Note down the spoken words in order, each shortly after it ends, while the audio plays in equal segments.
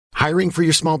Hiring for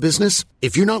your small business?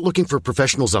 If you're not looking for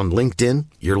professionals on LinkedIn,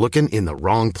 you're looking in the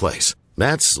wrong place.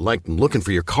 That's like looking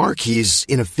for your car keys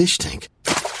in a fish tank.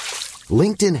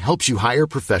 LinkedIn helps you hire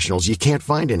professionals you can't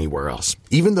find anywhere else,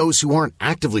 even those who aren't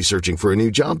actively searching for a new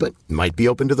job but might be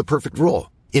open to the perfect role.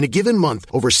 In a given month,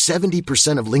 over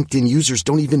 70% of LinkedIn users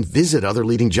don't even visit other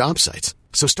leading job sites.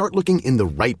 So start looking in the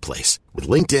right place. With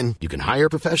LinkedIn, you can hire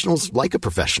professionals like a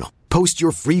professional. Post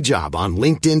your free job on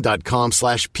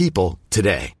linkedin.com/people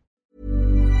today.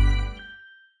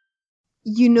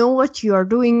 You know what you are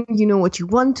doing, you know what you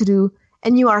want to do,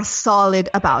 and you are solid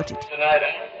about it.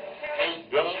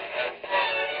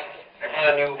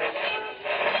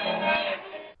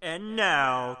 And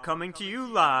now, coming to you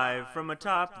live from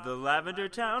atop the Lavender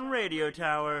Town Radio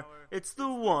Tower, it's the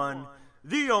one,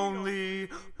 the only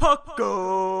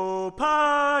Puckle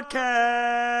Podcast!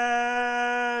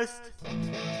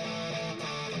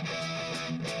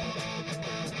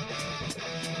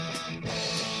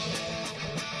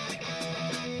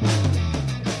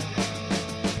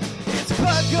 It's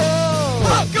Puckle!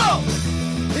 Puckle!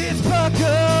 It's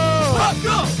Puckle!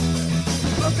 Puckle!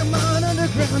 Pokemon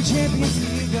Underground Champions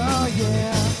League, oh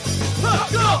yeah.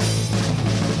 Puckle!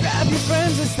 Grab your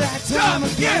friends, it's that time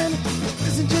again.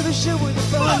 Listen to the show with the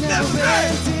fun never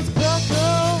ends. It's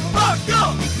Puckle!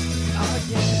 Puckle! Oh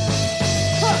yeah.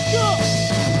 Puckle!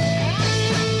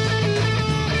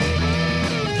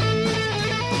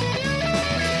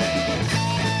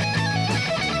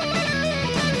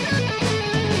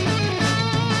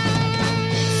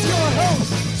 It's your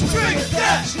host, Drink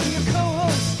Dash, and your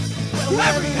co-host,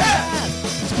 Larry Hat.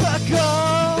 It's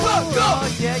Puckle! Puckle!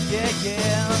 Oh yeah, yeah,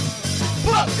 yeah.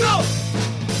 Puckle!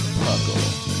 Puckle.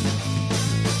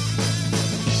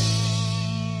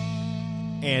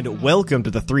 And welcome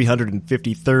to the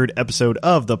 353rd episode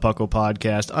of the Puckle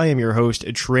Podcast. I am your host,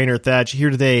 Trainer Thatch, here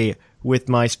today with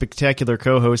my spectacular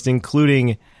co-host,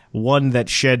 including one that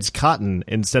sheds cotton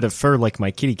instead of fur like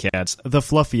my kitty cats, the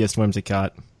fluffiest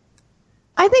Whimsicott.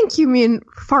 I think you mean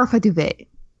Farfaduvet.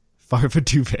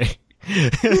 Farfaduvet.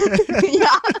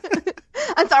 Yeah.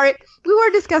 I'm sorry. We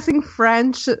were discussing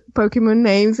French Pokemon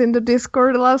names in the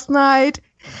Discord last night,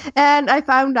 and I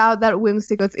found out that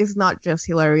Whimsicott is not just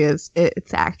hilarious.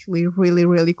 It's actually really,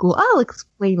 really cool. I'll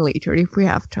explain later if we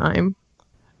have time.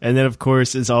 And then, of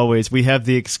course, as always, we have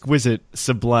the exquisite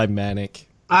Sublime Manic.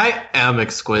 I am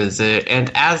exquisite,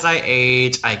 and as I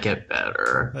age, I get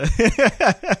better.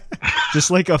 Just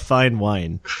like a fine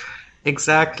wine.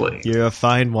 Exactly. You're a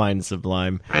fine wine,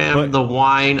 Sublime. I am the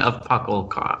wine of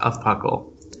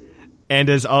Puckle. And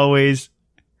as always,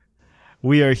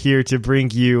 we are here to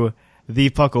bring you the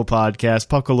Puckle Podcast.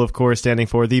 Puckle, of course, standing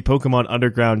for the Pokemon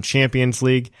Underground Champions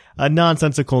League, a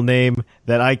nonsensical name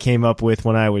that I came up with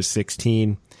when I was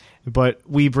 16. But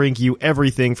we bring you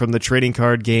everything from the trading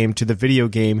card game to the video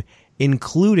game,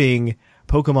 including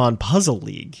Pokemon Puzzle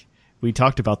League. We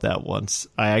talked about that once.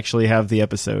 I actually have the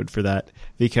episode for that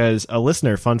because a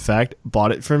listener, fun fact,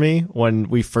 bought it for me when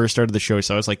we first started the show.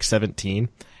 So I was like 17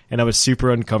 and I was super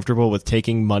uncomfortable with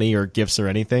taking money or gifts or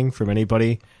anything from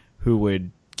anybody who would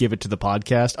give it to the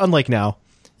podcast. Unlike now,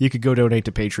 you could go donate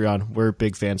to Patreon. We're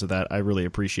big fans of that. I really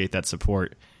appreciate that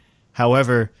support.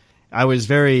 However, I was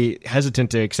very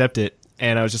hesitant to accept it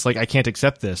and I was just like, I can't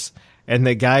accept this. And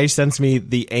the guy sends me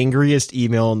the angriest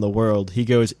email in the world. He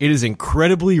goes, "It is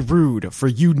incredibly rude for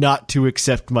you not to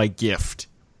accept my gift."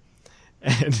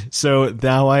 And so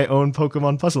now I own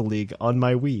Pokemon Puzzle League on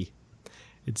my Wii.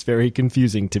 It's very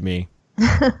confusing to me.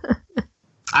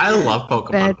 I love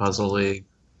Pokemon Puzzle League.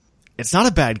 It's not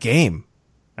a bad game.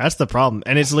 That's the problem.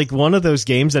 And it's like one of those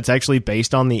games that's actually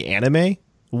based on the anime.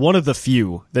 One of the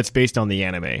few that's based on the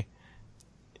anime.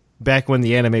 Back when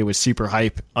the anime was super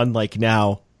hype, unlike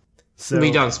now. So,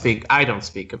 I don't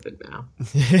speak of it now.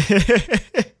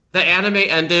 The anime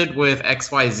ended with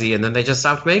XYZ and then they just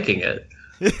stopped making it.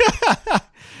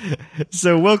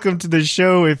 So welcome to the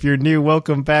show. If you're new,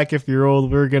 welcome back. If you're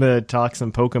old, we're going to talk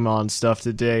some Pokemon stuff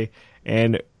today.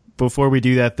 And before we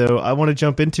do that, though, I want to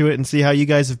jump into it and see how you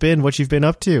guys have been, what you've been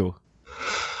up to.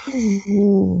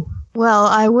 Ooh. Well,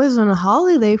 I was on a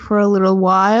holiday for a little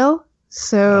while,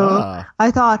 so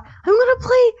I thought, I'm going to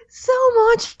play so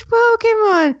much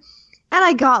Pokemon. And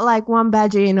I got like one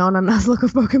badge in on a Nuzlocke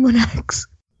of Pokemon X.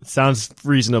 Sounds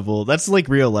reasonable. That's like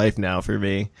real life now for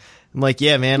me. I'm like,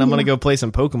 yeah, man, I'm going to go play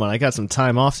some Pokemon. I got some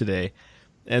time off today.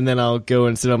 And then I'll go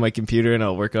and sit on my computer and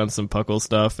I'll work on some Puckle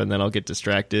stuff. And then I'll get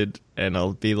distracted and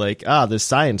I'll be like, this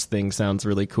science thing sounds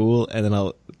really cool. And then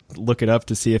I'll look it up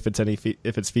to see if it's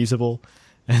if it's feasible.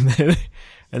 And then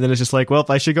it's just like, well,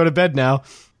 I should go to bed now.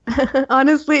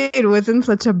 Honestly, it wasn't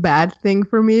such a bad thing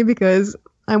for me because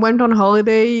I went on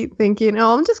holiday thinking,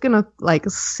 oh, I'm just gonna like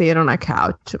sit on a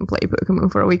couch and play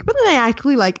Pokemon for a week. But then I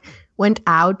actually like went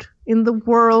out in the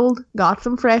world, got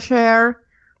some fresh air,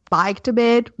 biked a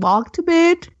bit, walked a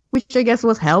bit, which I guess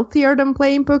was healthier than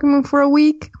playing Pokemon for a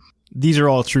week. These are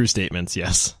all true statements,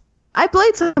 yes. I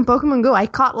played some Pokemon Go. I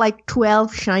caught like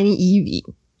 12 shiny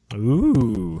Eevee.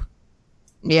 Ooh.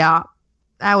 Yeah,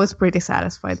 I was pretty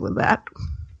satisfied with that.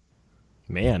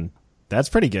 Man, that's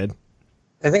pretty good.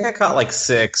 I think I caught like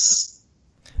 6.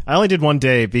 I only did one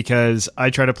day because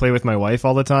I try to play with my wife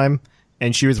all the time,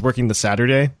 and she was working the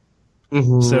Saturday.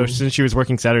 Mm-hmm. So since she was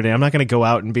working Saturday, I'm not going to go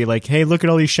out and be like, hey, look at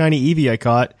all these shiny Eevee I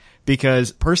caught,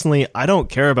 because personally, I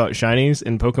don't care about shinies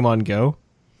in Pokemon Go,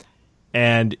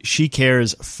 and she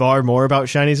cares far more about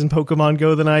shinies in Pokemon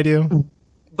Go than I do.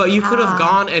 But you could have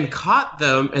gone and caught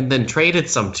them and then traded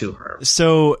some to her.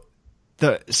 So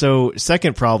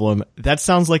second problem, that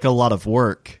sounds like a lot of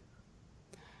work.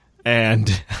 And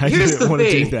I didn't want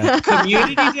to do that.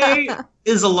 Community Day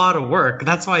is a lot of work.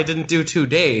 That's why I didn't do 2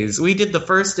 days. We did the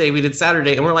first day, we did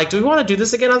Saturday, and we're like, do we want to do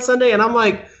this again on Sunday? And I'm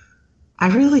like, I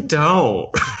really don't.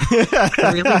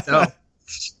 I really don't.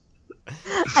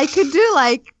 I could do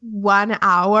like 1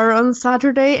 hour on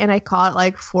Saturday, and I caught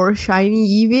like 4 shiny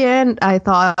Eevee, and I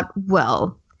thought,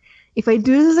 well, if I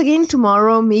do this again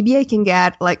tomorrow, maybe I can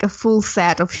get like a full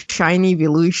set of shiny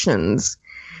evolutions.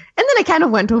 And then I kind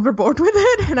of went overboard with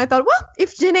it, and I thought, well,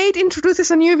 if Gen 8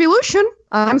 introduces a new evolution,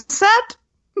 I'm set.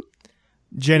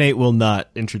 Gen 8 will not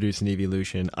introduce an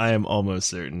evolution. I am almost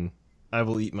certain. I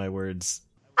will eat my words.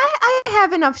 I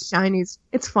have enough shinies.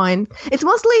 It's fine. It's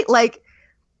mostly like,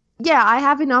 yeah, I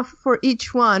have enough for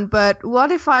each one, but what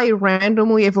if I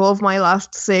randomly evolve my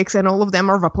last 6 and all of them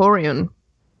are Vaporeon?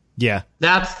 Yeah.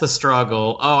 That's the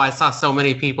struggle. Oh, I saw so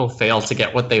many people fail to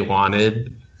get what they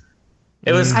wanted.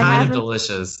 It was kind of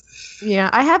delicious. Yeah,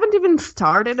 I haven't even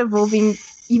started evolving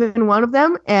even one of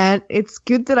them, and it's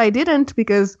good that I didn't,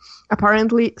 because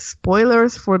apparently,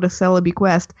 spoilers for the Celebi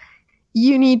quest,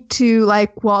 you need to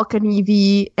like walk an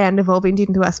Eevee and evolve it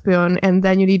into Espeon, and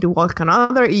then you need to walk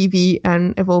another Eevee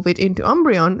and evolve it into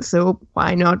Umbreon. So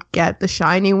why not get the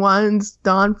shiny ones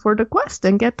done for the quest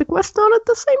and get the quest done at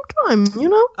the same time, you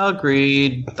know?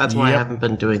 Agreed. That's why I haven't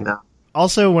been doing that.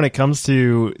 Also, when it comes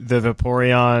to the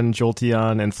Vaporeon,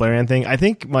 Jolteon, and Flareon thing, I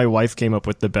think my wife came up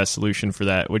with the best solution for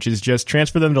that, which is just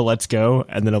transfer them to Let's Go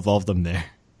and then evolve them there.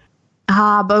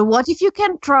 But what if you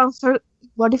can transfer?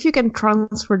 What if you can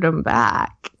transfer them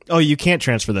back? Oh, you can't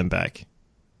transfer them back.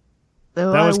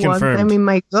 So that was I want confirmed. them in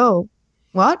my Go.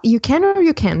 What? You can or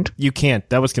you can't? You can't.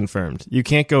 That was confirmed. You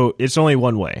can't go. It's only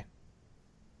one way.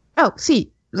 Oh,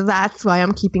 see, that's why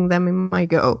I'm keeping them in my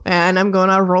Go, and I'm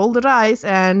gonna roll the dice,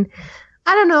 and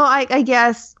I don't know. I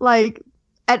guess like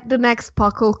at the next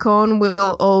PuckleCon, we'll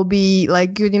all be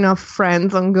like good enough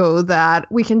friends on Go that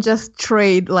we can just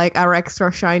trade like our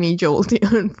extra shiny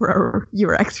Jolteon for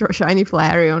your extra shiny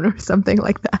Flareon or something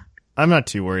like that. I'm not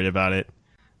too worried about it.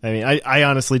 I mean, I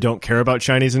honestly don't care about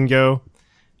shinies in Go.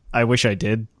 I wish I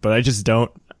did, but I just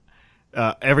don't.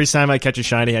 Every time I catch a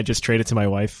shiny, I just trade it to my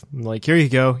wife. I'm like, here you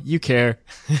go. You care.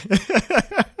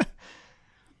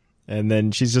 And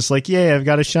then she's just like, yay, I've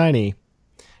got a shiny.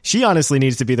 She honestly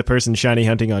needs to be the person shiny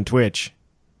hunting on Twitch.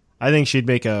 I think she'd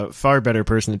make a far better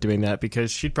person at doing that, because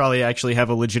she'd probably actually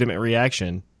have a legitimate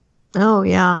reaction. Oh,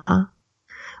 yeah.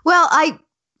 Well, I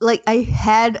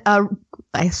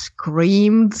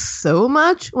screamed so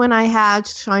much when I had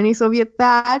shiny Soviet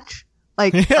badge.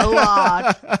 Like, a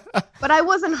lot. But I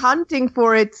wasn't hunting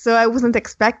for it, so I wasn't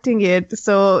expecting it.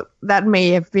 So that may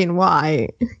have been why,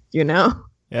 you know?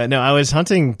 Yeah, no, I was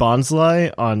hunting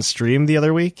Bonsly on stream the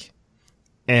other week.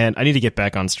 And I need to get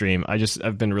back on stream.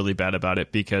 I've been really bad about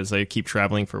it because I keep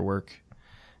traveling for work.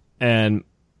 And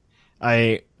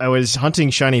I was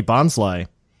hunting shiny Bonsly,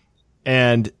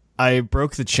 and I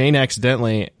broke the chain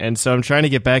accidentally, and so I'm trying to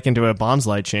get back into a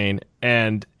Bonsly chain,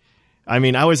 and I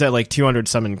mean, I was at like 200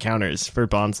 some encounters for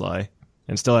Bonsly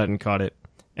and still hadn't caught it.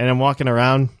 And I'm walking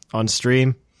around on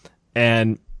stream,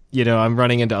 and you know, I'm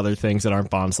running into other things that aren't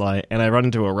Bonsly, and I run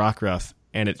into a Rockruff,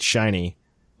 and it's shiny.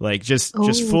 Like, just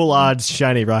full odds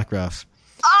shiny Rockruff.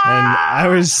 And I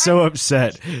was so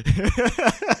upset. You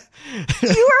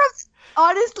were,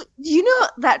 honestly, you know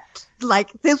that, like,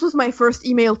 this was my first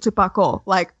email to Paco,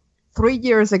 like, 3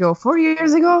 years ago, 4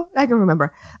 years ago? I don't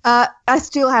remember. I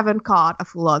still haven't caught a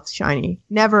full odds shiny.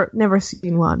 Never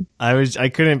seen one. I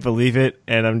couldn't believe it,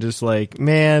 and I'm just like,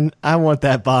 man, I want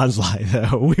that Bonsly,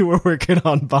 though. We were working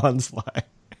on Bonsly.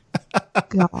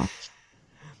 Gosh.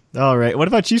 All right. What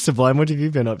about you, Sublime? What have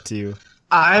you been up to?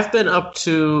 I've been up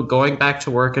to going back to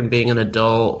work and being an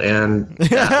adult, and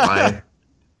that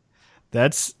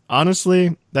life.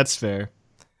 Honestly, that's fair.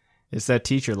 It's that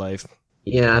teacher life.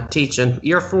 Yeah, teaching.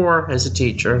 Year 4 as a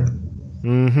teacher.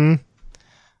 Mm-hmm.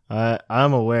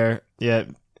 I'm aware. Yeah.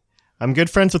 I'm good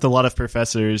friends with a lot of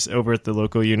professors over at the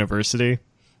local university.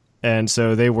 And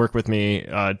so they work with me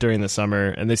during the summer,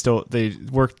 and they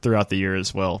work throughout the year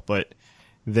as well. But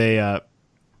they,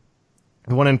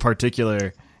 one in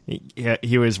particular,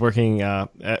 he was working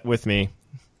with me,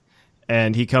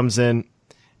 and he comes in,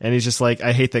 and he's just like,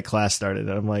 I hate that class started.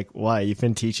 And I'm like, why? You've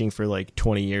been teaching for like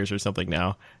 20 years or something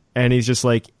now. And he's just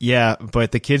like, yeah,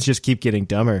 but the kids just keep getting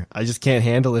dumber. I just can't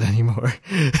handle it anymore.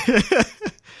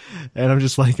 And I'm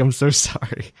just like, I'm so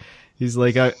sorry. He's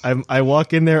like, I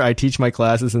walk in there, I teach my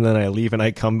classes, and then I leave, and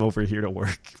I come over here to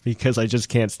work because I just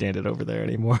can't stand it over there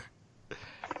anymore.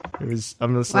 I'm just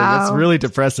like, that's really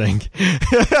depressing.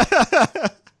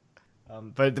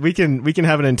 But we can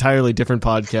have an entirely different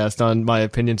podcast on my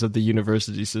opinions of the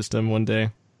university system one day.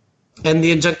 And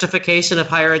the objectification of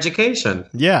higher education.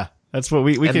 Yeah, that's what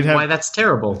we could have. Why that's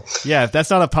terrible. Yeah, that's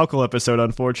not a Puckle episode,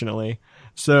 unfortunately.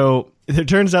 So it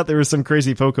turns out there was some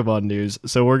crazy Pokemon news.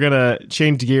 So we're going to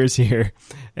change gears here,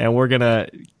 and we're going to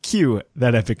cue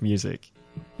that epic music.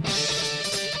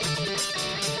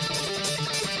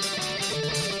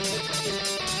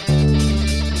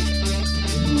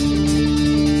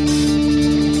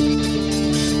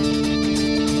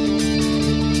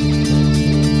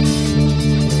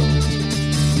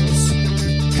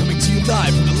 Coming to you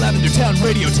live from the Lavender Town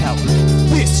Radio Tower.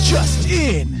 This just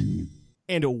in.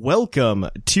 And welcome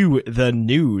to the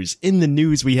news. In the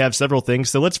news, we have several things.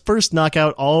 So let's first knock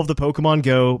out all of the Pokemon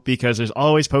Go, because there's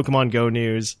always Pokemon Go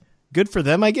news. Good for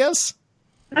them, I guess.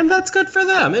 And that's good for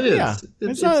them. It is. Yeah,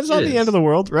 it's not the end of the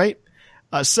world, right?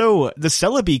 So the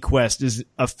Celebi quest is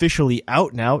officially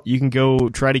out now. You can go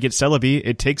try to get Celebi.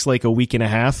 It takes like a week and a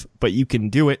half, but you can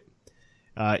do it.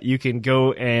 You can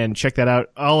go and check that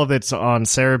out. All of it's on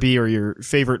Cerebi or your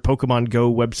favorite Pokemon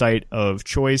Go website of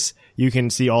choice. You can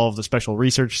see all of the special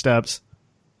research steps.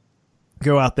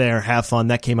 Go out there, have fun.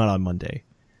 That came out on Monday.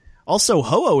 Also,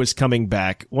 Ho-Oh is coming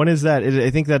back. When is that? I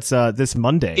think that's this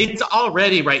Monday. It's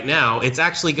already right now. It's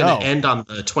actually going to end on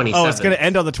the 27th. Oh, it's going to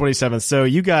end on the 27th. So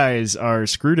you guys are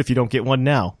screwed if you don't get one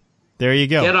now. There you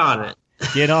go. Get on it.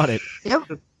 Get on it. Yep.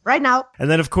 Right now.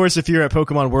 And then, of course, if you're at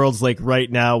Pokemon Worlds, like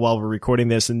right now while we're recording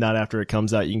this and not after it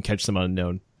comes out, you can catch some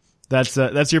Unknown. That's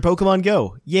your Pokemon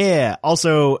Go. Yeah.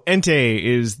 Also, Entei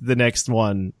is the next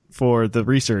one for the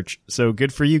research. So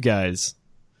good for you guys.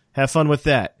 Have fun with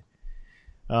that.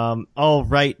 All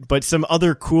right. But some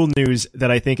other cool news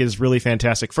that I think is really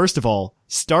fantastic. First of all,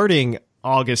 starting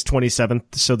August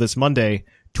 27th, so this Monday,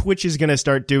 Twitch is going to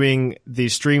start doing the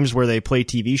streams where they play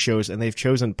TV shows, and they've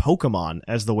chosen Pokemon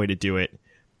as the way to do it.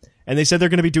 And they said they're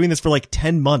going to be doing this for like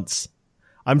 10 months.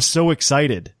 I'm so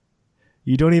excited.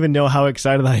 You don't even know how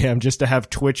excited I am just to have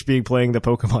Twitch being playing the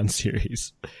Pokemon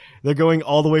series. They're going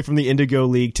all the way from the Indigo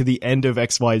League to the end of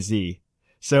XYZ.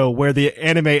 So where the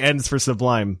anime ends for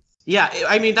Sublime. Yeah,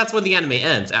 I mean, that's when the anime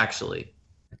ends, actually.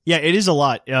 Yeah, it is a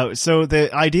lot. So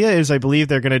the idea is, I believe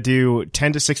they're going to do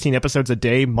 10 to 16 episodes a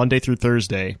day, Monday through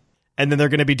Thursday. And then they're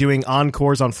going to be doing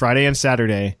encores on Friday and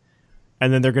Saturday.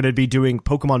 And then they're going to be doing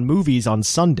Pokemon movies on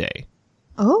Sunday.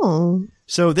 Oh.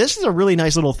 So this is a really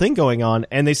nice little thing going on.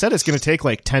 And they said it's going to take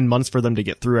like 10 months for them to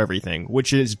get through everything,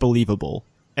 which is believable.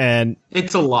 And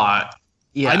it's a lot.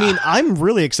 Yeah. I mean, I'm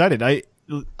really excited. I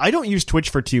don't use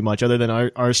Twitch for too much other than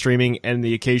our streaming and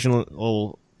the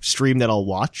occasional stream that I'll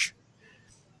watch.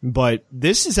 But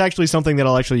this is actually something that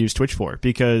I'll actually use Twitch for,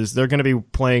 because they're going to be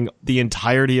playing the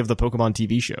entirety of the Pokemon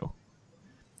TV show.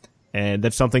 And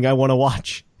that's something I want to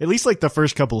watch. At least like the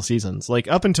first couple of seasons. Like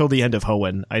up until the end of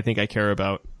Hoenn, I think I care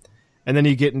about. And then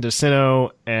you get into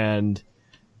Sinnoh, and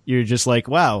you're just like,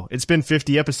 wow, it's been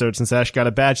 50 episodes since Ash got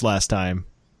a badge last time.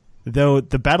 Though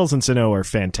the battles in Sinnoh are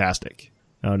fantastic.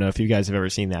 I don't know if you guys have ever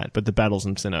seen that, but the battles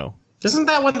in Sinnoh. Isn't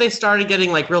that when they started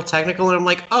getting like real technical? And I'm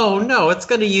like, oh no, it's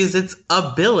going to use its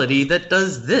ability that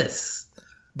does this.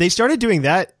 They started doing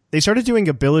that. They started doing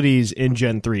abilities in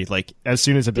Gen 3, like, as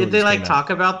soon as abilities Did they, like, came talk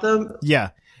out. About them?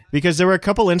 Yeah, because there were a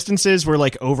couple instances where,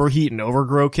 like, Overheat and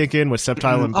Overgrow kick in with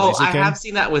Sceptile and Blaziken. Oh, I have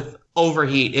seen that with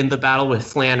Overheat in the battle with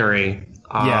Flannery.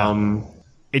 Yeah.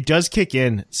 It does kick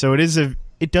in, so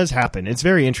it does happen. It's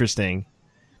very interesting.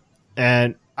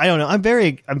 And, I don't know, I'm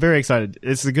very excited.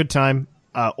 It's a good time.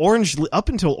 Orange, up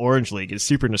until Orange League, is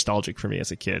super nostalgic for me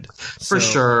as a kid. For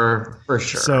sure.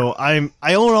 So, I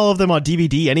own all of them on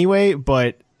DVD anyway,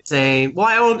 but... Same. Well,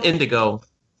 I own Indigo.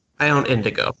 I own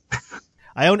Indigo,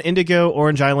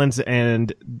 Orange Islands,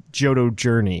 and Johto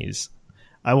Journeys.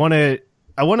 I want to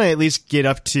at least get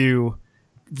up to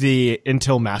the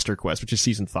Until Master Quest, which is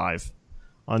Season 5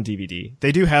 on DVD.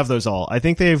 They do have those all. I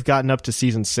think they've gotten up to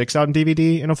season 6 out on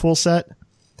DVD in a full set.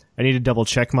 I need to double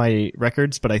check my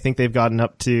records, but I think they've gotten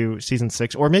up to season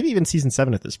 6 or maybe even season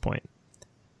 7 at this point.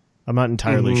 I'm not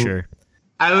entirely sure.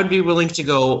 I would be willing to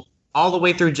go all the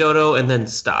way through Johto and then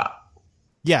stop.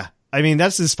 Yeah, I mean,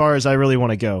 that's as far as I really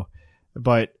want to go.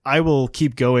 But I will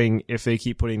keep going if they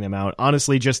keep putting them out.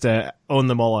 Honestly, just to own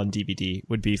them all on DVD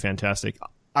would be fantastic.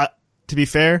 To be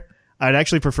fair, I'd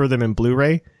actually prefer them in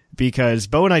Blu-ray because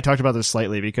Bo and I talked about this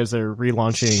slightly because they're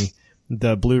relaunching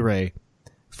the Blu-ray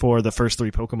for the first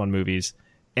 3 Pokemon movies.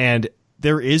 And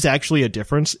there is actually a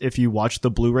difference if you watch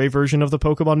the Blu-ray version of the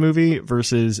Pokemon movie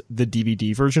versus the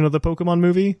DVD version of the Pokemon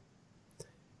movie.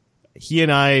 He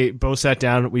and I both sat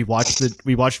down. We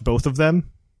watched both of them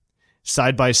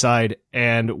side by side,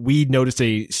 and we noticed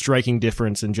a striking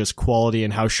difference in just quality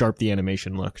and how sharp the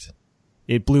animation looked.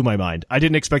 It blew my mind. I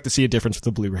didn't expect to see a difference with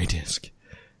the Blu-ray disc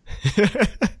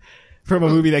from a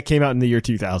movie that came out in the year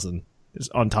 2000.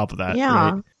 On top of that,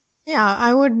 yeah, right? Yeah,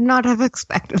 I would not have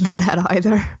expected that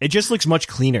either. It just looks much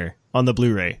cleaner on the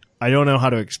Blu-ray. I don't know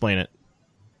how to explain it.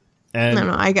 And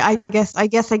No, I guess I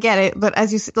get it, but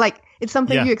as you said, like, it's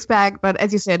something you expect, but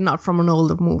as you said, not from an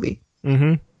older movie.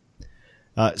 Mm-hmm.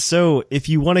 So if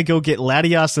you want to go get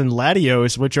Latios and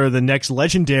Latios, which are the next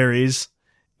legendaries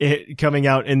coming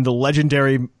out in the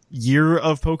legendary year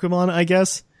of Pokemon, I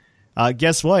guess,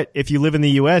 guess what? If you live in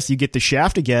the US, you get the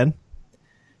Shaft again,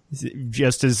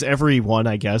 just as everyone,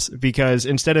 I guess, because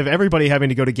instead of everybody having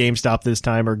to go to GameStop this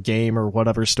time or Game or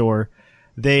whatever store,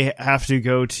 they have to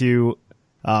go to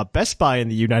Best Buy in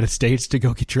the United States to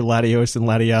go get your Latios and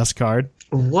Latios card.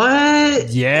 What?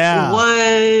 Yeah.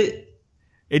 What?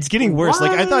 It's getting worse.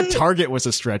 What? Like, I thought Target was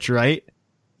a stretch, right?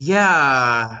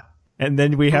 Yeah. And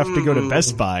then we have to go to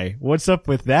Best Buy. What's up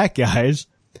with that, guys?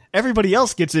 Everybody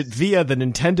else gets it via the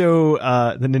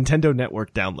Nintendo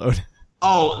Network download.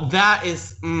 Oh, that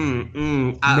is... I'm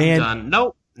Man.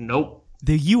 done. Nope.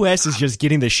 The US is just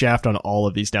getting the shaft on all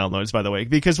of these downloads, by the way,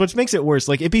 because what makes it worse,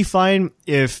 like, it'd be fine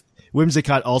if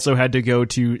Whimsicott also had to go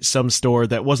to some store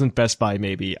that wasn't Best Buy,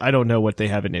 maybe. I don't know what they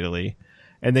have in Italy.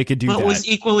 And they could do that. But it was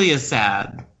equally as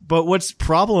sad. But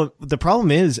the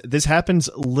problem is, this happens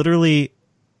literally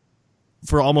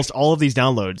for almost all of these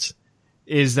downloads,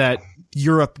 is that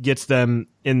Europe gets them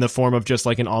in the form of just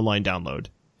like an online download.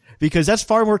 Because that's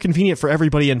far more convenient for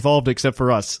everybody involved except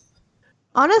for us.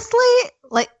 Honestly,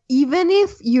 like, even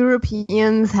if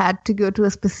Europeans had to go to a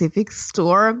specific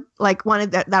store, like one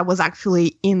that was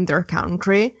actually in their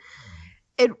country,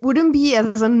 it wouldn't be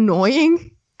as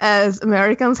annoying as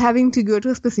Americans having to go to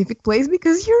a specific place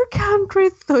because your country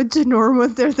is so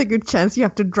ginormous. There's a good chance you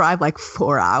have to drive like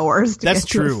 4 hours to That's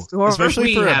get to a true. store. Especially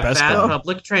We for a have Best bad Buy.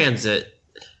 public transit.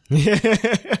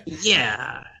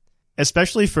 Yeah.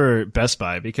 Especially for Best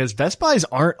Buy, because Best Buys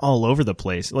aren't all over the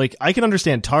place. Like, I can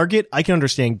understand Target, I can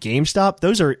understand GameStop.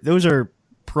 Those are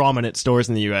prominent stores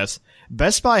in the US.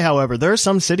 Best Buy, however, there are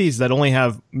some cities that only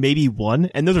have maybe one,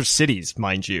 and those are cities,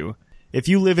 mind you. If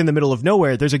you live in the middle of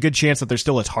nowhere, there's a good chance that there's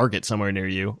still a Target somewhere near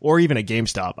you, or even a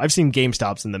GameStop. I've seen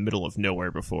GameStops in the middle of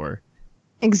nowhere before.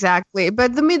 Exactly.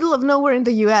 But the middle of nowhere in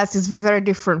the US is very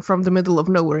different from the middle of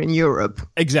nowhere in Europe.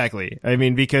 Exactly. I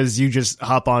mean, because you just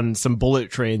hop on some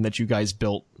bullet train that you guys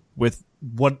built with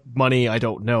what money, I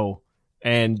don't know.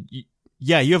 And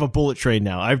yeah, you have a bullet train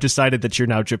now. I've decided that you're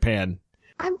now Japan.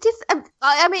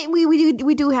 I mean,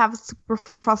 we do have super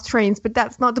fast trains, but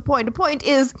that's not the point. The point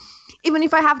is, even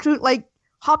if I have to, like,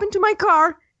 hop into my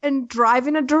car and drive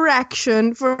in a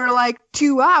direction for, like,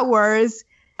 2 hours,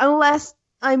 unless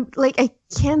I'm, like, I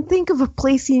can't think of a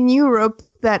place in Europe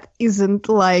that isn't,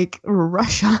 like,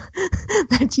 Russia,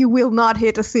 that you will not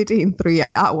hit a city in 3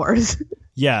 hours.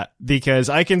 Yeah, because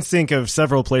I can think of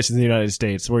several places in the United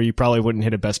States where you probably wouldn't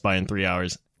hit a Best Buy in 3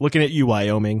 hours. Looking at you,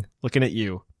 Wyoming. Looking at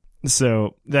you.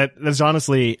 So that's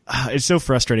honestly, it's so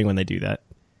frustrating when they do that.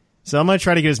 So I'm going to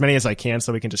try to get as many as I can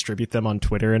so we can distribute them on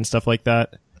Twitter and stuff like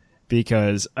that,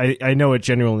 because I know it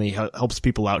genuinely helps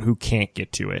people out who can't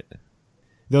get to it.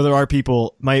 Though there are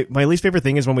people, my least favorite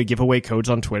thing is when we give away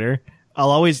codes on Twitter,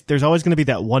 there's always going to be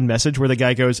that one message where the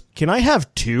guy goes, "Can I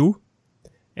have 2?"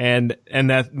 And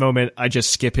that moment I just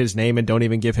skip his name and don't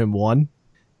even give him 1.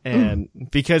 And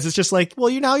because it's just like, well,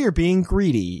 you're being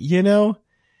greedy, you know?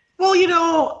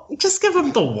 Well, just give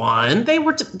them the 1. They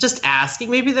were just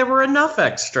asking. Maybe there were enough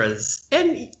extras.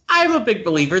 And I'm a big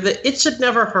believer that it should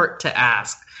never hurt to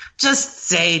ask. Just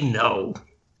say no.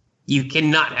 You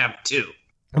cannot have 2.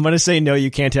 I'm going to say no,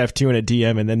 you can't have 2 in a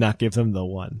DM and then not give them the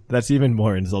 1. That's even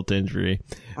more insult to injury.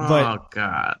 But Oh,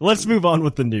 God. let's move on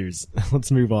with the news. Let's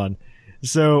move on.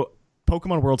 So,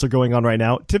 Pokemon Worlds are going on right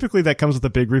now. Typically, that comes with a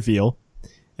big reveal.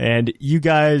 And you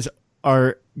guys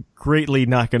are greatly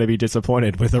not going to be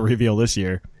disappointed with the reveal this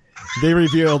year. They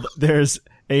revealed there's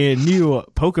a new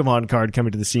Pokemon card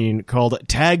coming to the scene called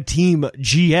Tag Team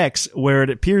GX, where it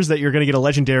appears that you're going to get a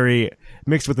legendary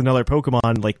mixed with another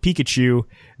Pokemon like Pikachu,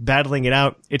 battling it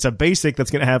out. It's a basic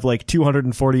that's going to have like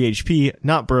 240 HP,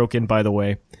 not broken, by the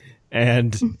way.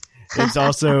 And it's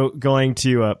also going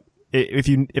to,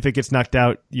 if it gets knocked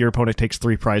out, your opponent takes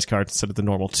 3 prize cards instead of the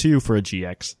normal 2 for a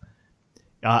GX.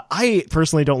 I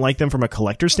personally don't like them from a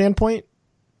collector standpoint.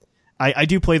 I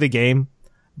do play the game,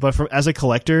 but as a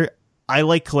collector, I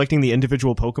like collecting the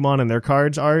individual Pokemon and their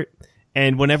cards art.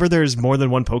 And whenever there's more than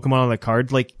one Pokemon on the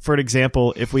card, like, for an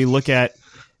example, if we look at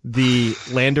the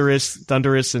Landorus,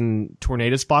 Thundurus, and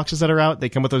Tornadus boxes that are out, they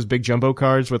come with those big jumbo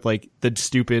cards with, like, the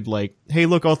stupid, like, hey,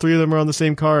 look, all 3 of them are on the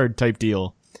same card type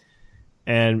deal.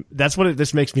 And that's what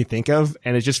this makes me think of,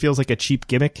 and it just feels like a cheap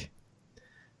gimmick.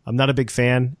 I'm not a big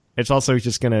fan. It's also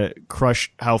just going to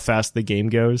crush how fast the game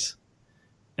goes.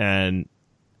 And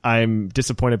I'm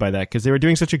disappointed by that, because they were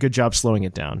doing such a good job slowing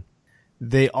it down.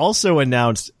 They also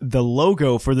announced the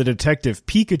logo for the Detective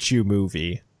Pikachu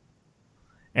movie.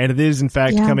 And it is, in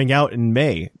fact, coming out in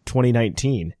May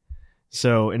 2019.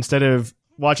 So instead of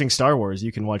watching Star Wars,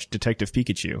 you can watch Detective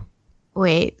Pikachu.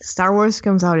 Wait, Star Wars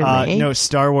comes out in May? No,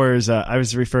 Star Wars, I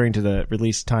was referring to the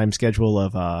release time schedule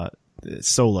of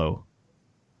Solo.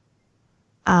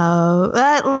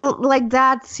 Like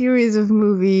that series of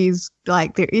movies,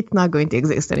 like it's not going to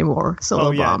exist anymore.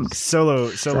 Solo bombed. Solo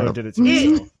did it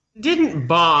too. It didn't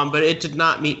bomb, but it did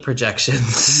not meet projections.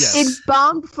 Yes. It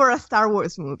bombed for a Star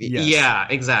Wars movie. Yes. Yeah,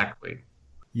 exactly.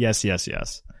 Yes.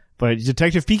 But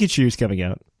Detective Pikachu is coming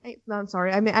out. No, I'm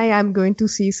sorry. I mean, I am going to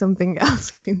see something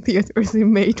else in theaters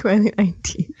in May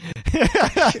 2019.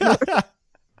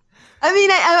 I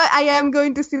mean, I am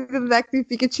going to see the Detective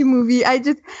Pikachu movie. I'm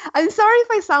sorry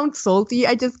if I sound salty.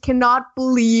 I just cannot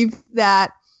believe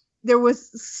that there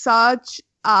was such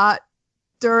a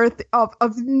dearth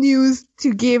of news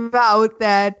to give out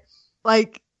that,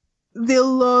 like, the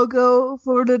logo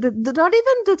for the not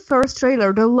even the first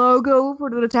trailer, the logo for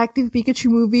the Detective Pikachu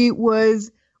movie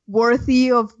was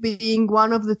worthy of being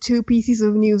one of the 2 pieces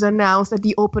of news announced at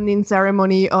the opening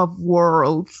ceremony of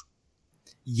Worlds.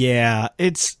 Yeah,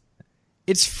 it's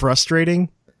frustrating,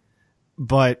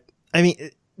 but I mean,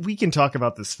 we can talk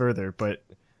about this further, but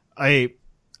I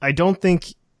don't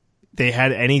think they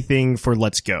had anything for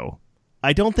Let's Go.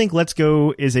 I don't think Let's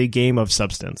Go is a game of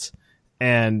substance,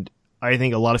 and I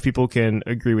think a lot of people can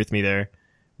agree with me there,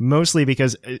 mostly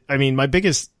because, I mean, my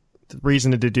biggest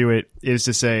reason to do it is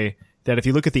to say that if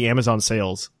you look at the Amazon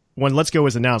sales, when Let's Go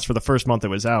was announced for the first month it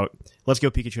was out, Let's Go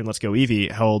Pikachu and Let's Go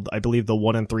Eevee held, I believe, the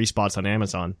 1 and 3 spots on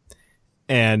Amazon.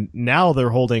 And now they're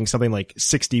holding something like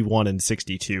 61 and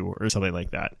 62 or something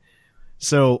like that.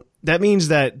 So that means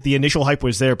that the initial hype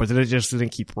was there, but then it just didn't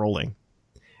keep rolling.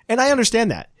 And I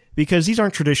understand that, because these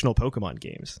aren't traditional Pokemon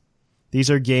games. These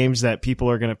are games that people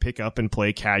are going to pick up and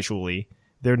play casually.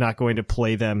 They're not going to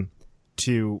play them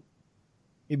to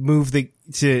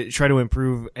try to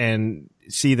improve and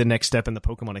see the next step in the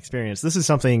Pokemon experience. This is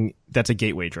something that's a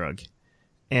gateway drug.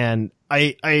 And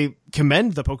I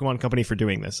commend the Pokemon Company for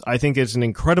doing this. I think it's an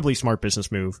incredibly smart business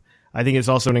move. I think it's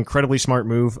also an incredibly smart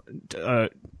move,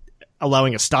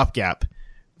 allowing a stopgap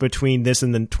between this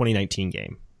and the 2019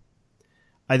 game.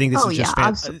 I think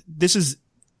this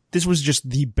this was just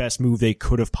the best move they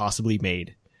could have possibly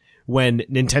made, when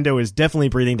Nintendo is definitely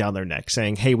breathing down their neck,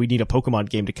 saying, hey, we need a Pokemon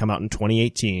game to come out in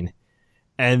 2018.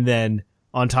 And then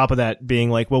on top of that being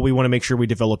like, well, we want to make sure we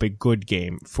develop a good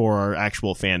game for our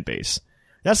actual fan base.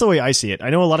 That's the way I see it. I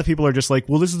know a lot of people are just like,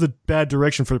 well, this is the bad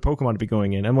direction for the Pokemon to be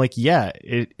going in. I'm like, yeah,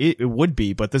 it would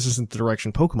be, but this isn't the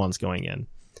direction Pokemon's going in.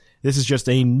 This is just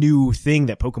a new thing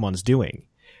that Pokemon's doing.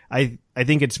 I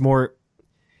think it's more,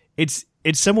 it's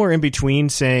somewhere in between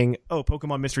saying, oh,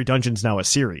 Pokemon Mystery Dungeon's now a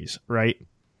series, right?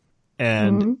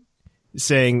 And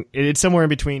saying it's somewhere in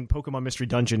between Pokemon Mystery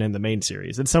Dungeon and the main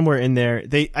series. It's somewhere in there.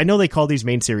 I know they call these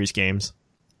main series games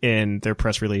in their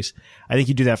press release. I think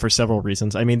you do that for several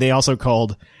reasons. I mean, they also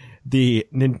called the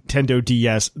Nintendo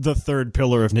DS the third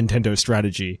pillar of Nintendo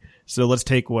strategy. So let's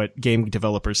take what game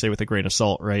developers say with a grain of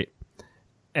salt, right?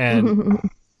 And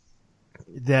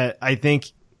that I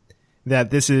think that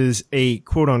this is a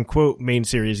quote unquote main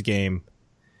series game,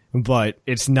 but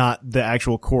it's not the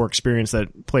actual core experience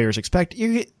that players expect.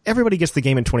 Everybody gets the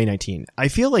game in 2019. I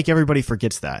feel like everybody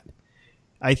forgets that.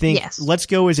 I think Let's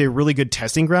Go is a really good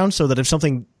testing ground, so that if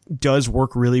something does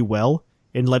work really well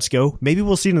in Let's Go, maybe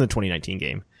we'll see it in the 2019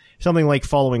 game. Something like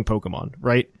following Pokemon,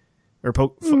 right? Or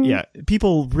yeah,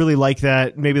 people really like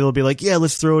that. Maybe they'll be like, yeah,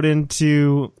 let's throw it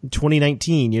into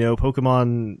 2019,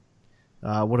 Pokemon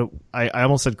I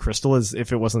almost said Crystal as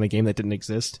if it wasn't a game that didn't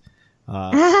exist.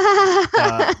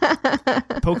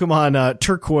 Pokemon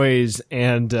Turquoise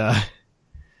and Teal.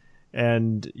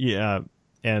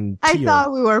 I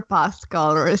thought we were past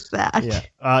colors. That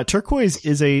Turquoise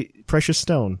is a precious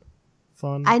stone.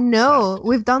 Fun. I know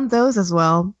we've done those as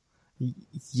well.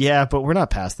 Yeah, but we're not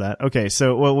past that. Okay,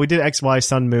 so we did X, Y,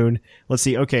 Sun, Moon. Let's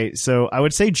see. Okay, so I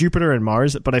would say Jupiter and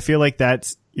Mars, but I feel like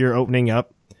you're opening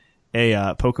up a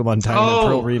Pokemon Diamond and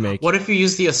Pearl remake. What if you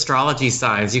use the astrology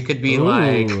signs? You could be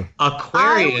like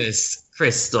Aquarius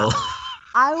crystal.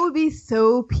 I would be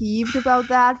so peeved about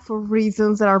that for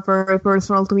reasons that are very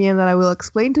personal to me and that I will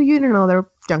explain to you in another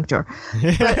juncture.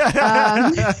 But,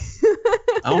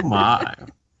 oh my.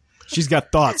 She's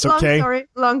got thoughts, okay?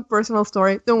 Long personal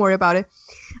story. Don't worry about it.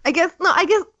 I guess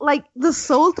like the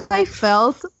salt I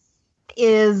felt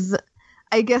is,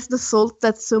 I guess, the salt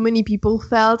that so many people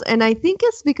felt. And I think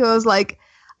it's because like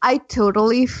I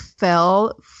totally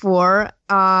fell for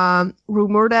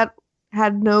rumor that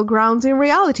had no grounds in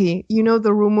reality. You know,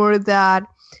 the rumor that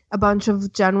a bunch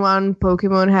of Gen 1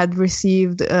 Pokemon had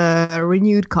received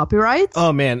renewed copyrights.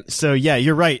 Oh, man. So, yeah,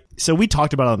 you're right. So we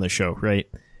talked about it on the show, right?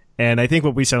 And I think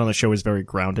what we said on the show was very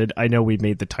grounded. I know we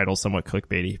made the title somewhat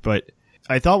clickbaity, but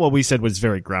I thought what we said was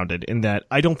very grounded in that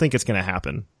I don't think it's going to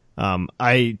happen.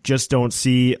 I just don't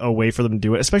see a way for them to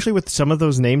do it, especially with some of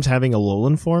those names having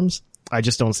Alolan forms. I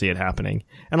just don't see it happening.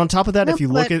 And on top of that, if you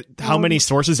look at how many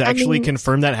sources actually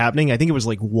confirmed that happening, I think it was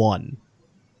like one.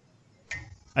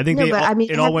 I think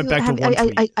it all went back to one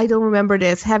tweet. I don't remember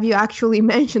this. Have you actually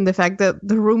mentioned the fact that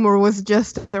the rumor was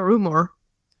just a rumor?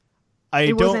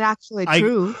 It wasn't actually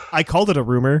true. I called it a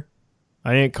rumor.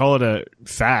 I didn't call it a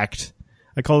fact.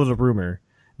 I called it a rumor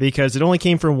because it only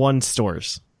came from one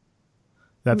source.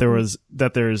 That there's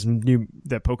that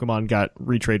Pokemon got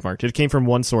retrademarked. It came from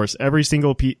one source. Every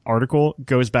single article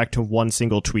goes back to one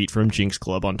single tweet from Jinx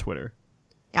Club on Twitter.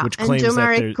 Yeah, which claims and Joe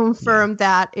Merrick confirmed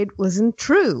that it wasn't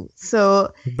true.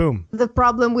 So boom. The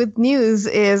problem with news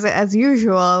is, as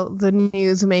usual, the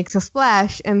news makes a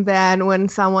splash, and then when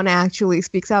someone actually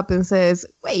speaks up and says,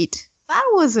 "Wait, that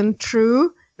wasn't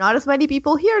true," not as many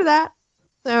people hear that.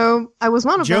 So I was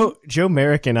one of them. Joe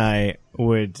Merrick and I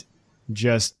would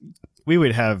we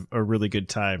would have a really good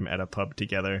time at a pub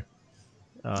together,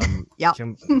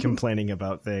 complaining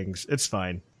about things. It's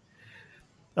fine.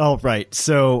 All right,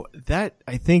 so that,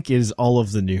 I think, is all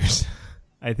of the news.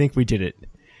 I think we did it.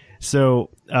 So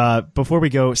before we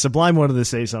go, Sublime wanted to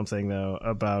say something, though,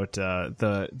 about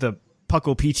the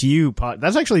Puckle PTU pod.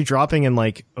 That's actually dropping in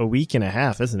like a week and a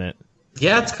half, isn't it?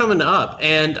 Yeah, it's coming up,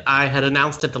 and I had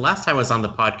announced it the last time I was on the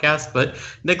podcast, but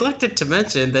neglected to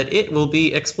mention that it will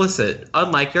be explicit,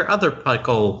 unlike your other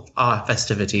Puckle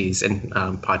festivities and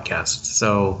podcasts.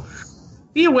 So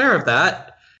be aware of that.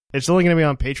 It's only going to be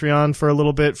on Patreon for a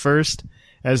little bit first,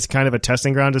 as kind of a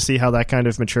testing ground to see how that kind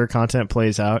of mature content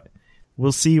plays out.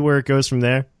 We'll see where it goes from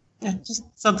there. Yeah, just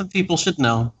something people should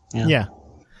know. Yeah.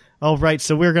 All right,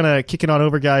 so we're going to kick it on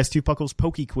over, guys, to Puckle's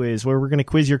Poke Quiz, where we're going to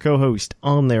quiz your co-host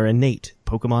on their innate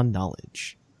Pokemon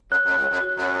knowledge.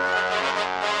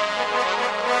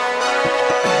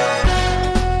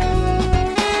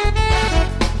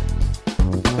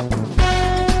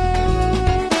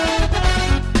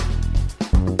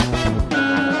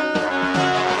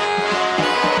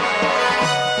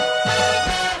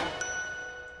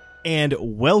 And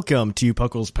welcome to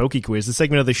Puckle's Poke Quiz, the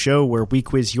segment of the show where we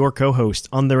quiz your co-host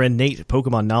on their innate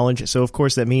Pokemon knowledge. So, of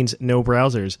course, that means no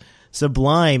browsers.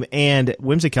 Sublime and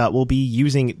Whimsicott will be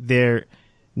using their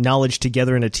knowledge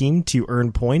together in a team to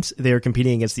earn points. They are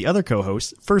competing against the other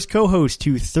co-hosts. First co-host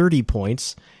to 30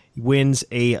 points wins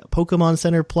a Pokemon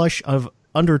Center plush of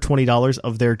under $20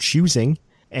 of their choosing.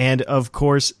 And, of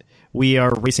course, we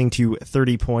are racing to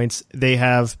 30 points. They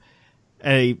have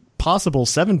a possible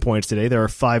 7 points today. There are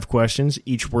 5 questions,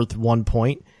 each worth 1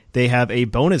 point. They have a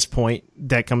bonus point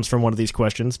that comes from one of these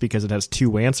questions because it has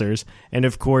 2 answers. And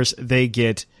of course, they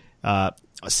get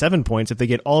 7 points if they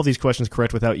get all of these questions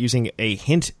correct without using a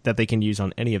hint that they can use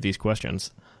on any of these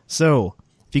questions. So,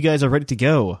 if you guys are ready to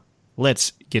go,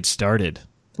 let's get started.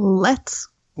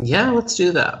 Yeah, let's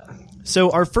do that. So,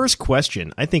 our first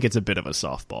question, I think it's a bit of a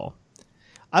softball.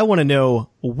 I want to know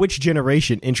which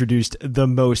generation introduced the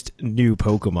most new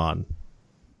Pokemon.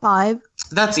 5.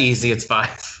 That's easy. It's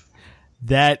 5.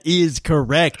 That is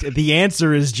correct. The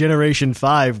answer is Generation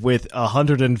 5 with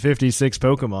 156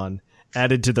 Pokemon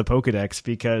added to the Pokedex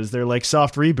because they're like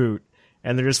soft reboot.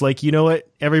 And they're just like, you know what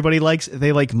everybody likes?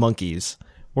 They like monkeys.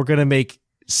 We're going to make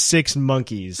 6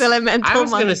 monkeys. I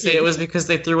was going to say it was because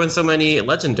they threw in so many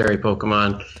legendary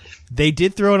Pokemon. They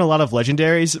did throw in a lot of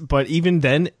legendaries, but even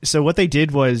then, so what they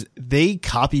did was they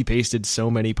copy-pasted so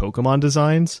many Pokemon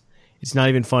designs. It's not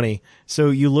even funny. So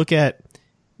you look at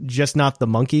just not the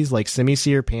monkeys, like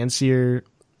Simisear, Pansear,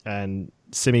 and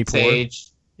Simipour. Sage.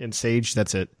 And Sage,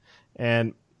 that's it.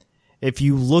 And if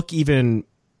you look even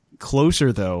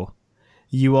closer, though,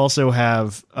 you also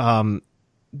have look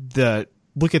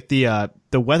at the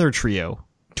weather trio,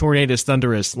 Tornadus,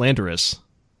 Thundurus, Landorus.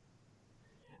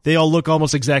 They all look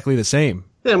almost exactly the same.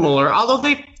 Similar, although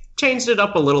they changed it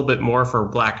up a little bit more for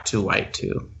Black 2 White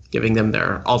 2, giving them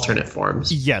their alternate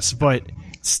forms. Yes, but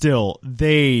still,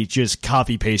 they just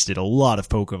copy-pasted a lot of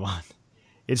Pokemon.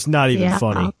 It's not even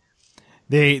funny.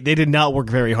 They did not work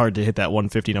very hard to hit that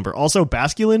 150 number. Also,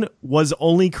 Basculin was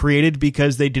only created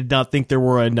because they did not think there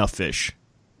were enough fish.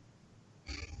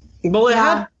 Well, it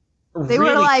had They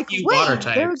really were like, few wait, water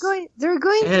types. they're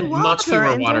going It had to much fewer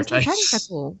water, and water there's the types.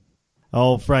 tentacle.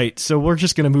 All right, so we're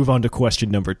just going to move on to question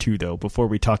number 2, though, before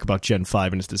we talk about Gen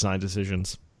 5 and its design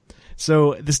decisions.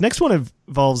 So this next one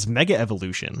involves Mega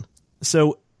Evolution.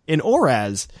 So in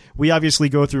ORAS, we obviously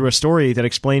go through a story that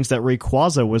explains that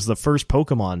Rayquaza was the first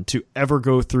Pokemon to ever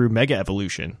go through Mega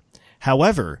Evolution.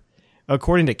 However,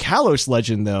 according to Kalos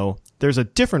legend, though, there's a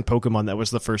different Pokemon that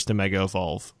was the first to Mega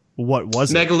Evolve. What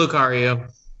was it? Mega Lucario.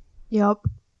 Yep.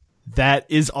 That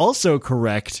is also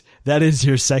correct. That is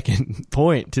your second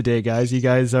point today, guys. You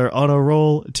guys are on a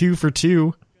roll, 2 for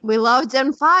 2. We love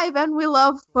Gen 5 and we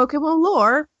love Pokemon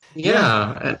lore.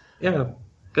 Yeah.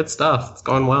 Good stuff. It's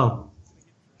going well.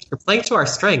 You're playing to our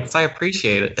strengths. I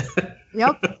appreciate it.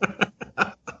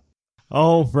 Yep.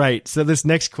 All right, so this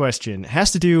next question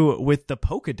has to do with the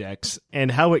Pokedex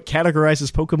and how it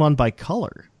categorizes Pokemon by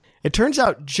color. It turns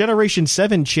out Generation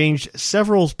 7 changed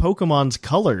several Pokemon's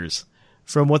colors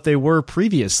from what they were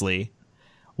previously.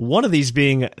 One of these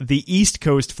being the East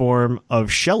Coast form of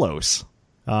Shellos,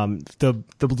 the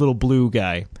little blue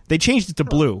guy. They changed it to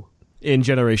blue in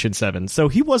Generation 7, so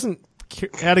he wasn't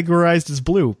categorized as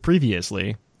blue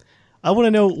previously. I want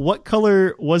to know, what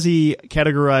color was he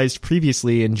categorized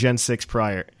previously in Gen 6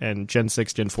 prior, and Gen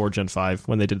 6, Gen 4, Gen 5,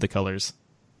 when they did the colors?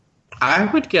 I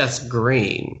would guess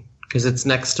green, because it's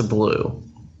next to blue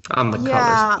on the colors.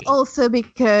 Yeah, also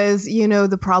because,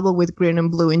 the problem with green and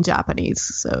blue in Japanese,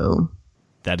 so...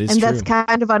 That is and true. that's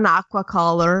kind of an aqua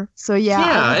color, so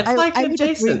yeah. It's like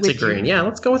adjacent to green. Yeah,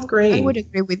 let's go with green. I would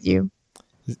agree with you.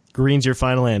 Green's your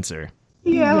final answer.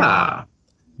 Yeah.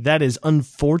 That is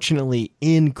unfortunately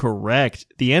incorrect.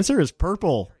 The answer is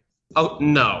purple. Oh,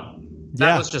 no. That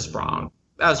Yeah. was just wrong.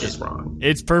 That was just wrong.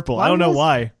 It's purple. I don't know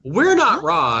why. We're not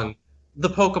wrong. The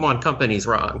Pokemon Company's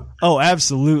wrong. Oh,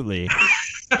 absolutely.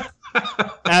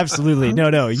 Absolutely.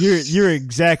 No, you're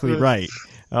exactly right.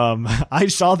 I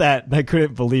saw that and I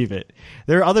couldn't believe it.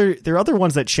 There are other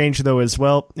ones that changed though as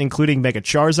well, including Mega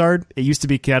Charizard. It used to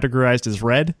be categorized as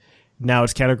red. Now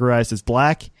it's categorized as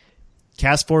black.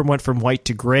 Castform went from white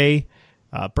to gray.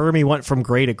 Burmy went from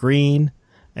gray to green.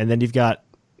 And then you've got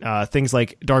things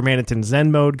like Darmanitan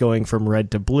Zen mode going from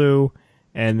red to blue.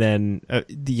 And then,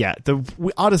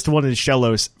 the oddest one is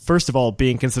Shellos, first of all,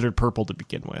 being considered purple to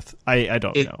begin with. I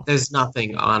don't know. There's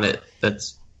nothing on it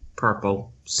that's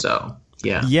purple, so,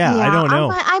 yeah. Yeah, I don't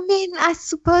know. I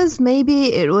suppose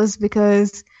maybe it was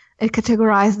because it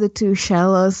categorized the two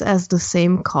Shellos as the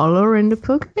same color in the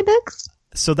Pokédex.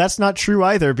 So that's not true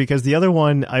either, because the other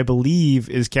one, I believe,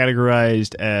 is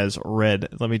categorized as red.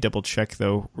 Let me double check,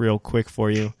 though, real quick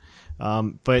for you.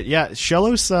 But yeah,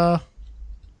 Shellos,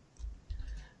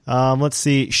 let's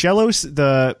see.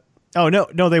 Shellos,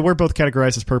 no, they were both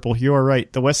categorized as purple. You are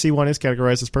right. The West Sea one is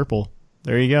categorized as purple.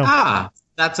 There you go.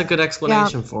 That's a good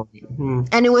explanation for you.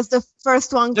 And it was the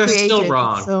first one They're created. still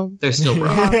wrong. So. They're still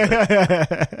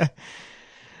wrong.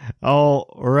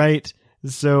 All right.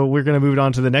 So we're going to move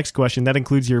on to the next question. That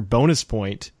includes your bonus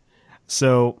point.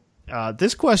 So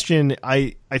this question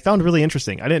I found really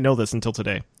interesting. I didn't know this until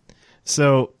today.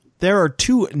 So there are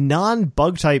 2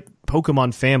 non-bug type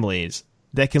Pokemon families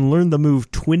that can learn the move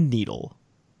Twin Needle.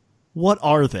 What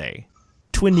are they?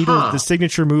 Twin Needle is the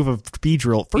signature move of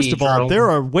Beedrill. First of all, there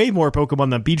are way more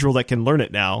Pokemon than Beedrill that can learn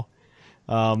it now.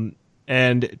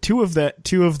 And two of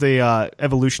the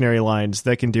evolutionary lines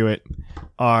that can do it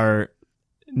are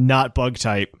not bug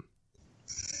type.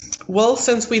 Well,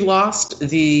 since we lost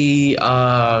the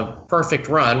perfect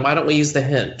run, why don't we use the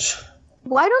hint?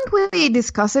 Why don't we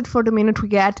discuss it for the minute we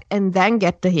get and then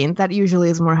get the hint? That usually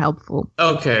is more helpful.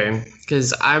 Okay,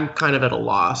 because I'm kind of at a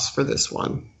loss for this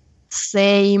one.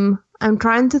 Same. I'm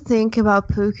trying to think about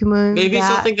Pokemon. Maybe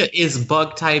something that is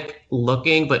bug type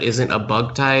looking, but isn't a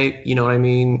bug type. You know what I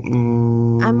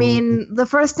mean? I mean, the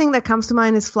first thing that comes to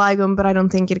mind is Flygon, but I don't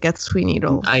think it gets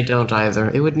Tweedle. I don't either.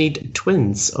 It would need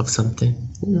twins of something.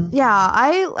 Yeah,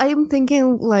 I'm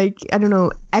thinking like, I don't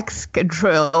know,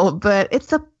 Excadrill, but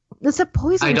it's a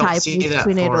poison type with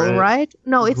Tweedle, right?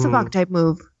 No, it's a bug type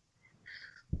move.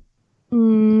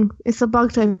 It's a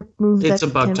bug type move. It's a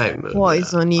bug type move.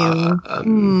 Poison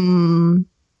you.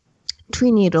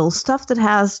 Tweedle, stuff that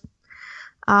has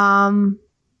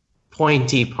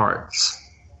pointy parts.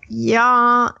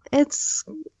 Yeah, it's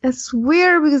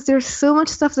weird because there's so much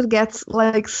stuff that gets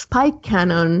like Spike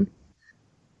Cannon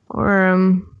or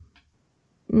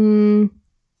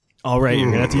All right,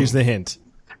 you're gonna have to use the hint.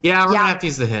 Yeah, we're gonna have to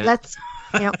use the hint.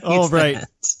 Yep. All right.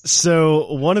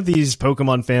 So one of these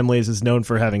Pokemon families is known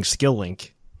for having Skill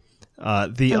Link.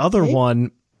 The other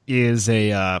one is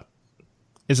an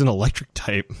electric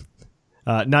type.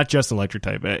 Not just an electric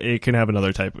type. It can have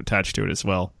another type attached to it as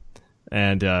well.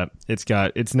 And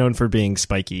it's known for being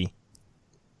spiky.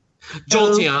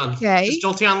 Jolteon. Okay. Does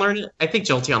Jolteon learn it? I think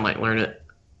Jolteon might learn it.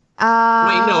 Wait,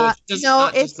 no, it's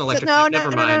not just an electric type.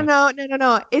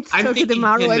 No. It's I'm thinking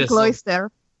Togedemaru Pin and Missile.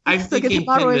 Cloyster. I'm thinking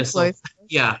Pin Missile.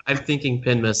 Yeah, I'm thinking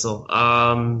Pin Missile.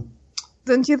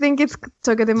 Don't you think it's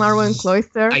Togedemaru and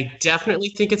Cloyster? I definitely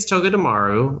think it's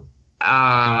Togedemaru.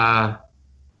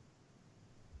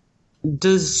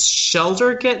 Does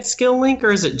Shelter get Skill Link,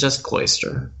 or is it just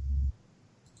Cloyster?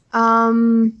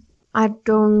 I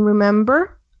don't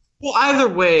remember. Well, either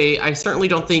way, I certainly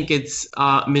don't think it's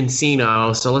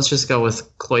Minccino, so let's just go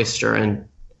with Cloyster. And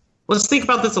let's think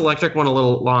about this electric one a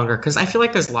little longer, because I feel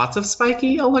like there's lots of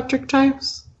spiky electric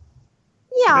types.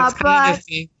 Yeah, That's kind of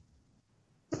the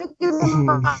but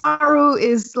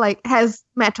Togedemaru has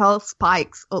metal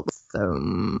spikes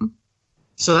also.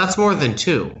 So that's more than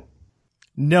two.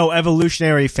 No,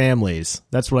 evolutionary families.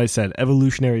 That's what I said.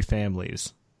 Evolutionary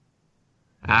families.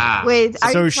 Ah. Wait,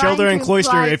 are So you Shelter trying and to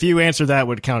Cloyster, imply- if you answer that,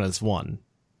 would count as one.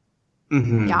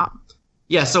 Mm-hmm. Yeah.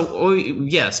 Yeah, so,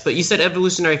 yes, but you said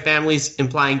evolutionary families,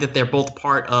 implying that they're both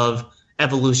part of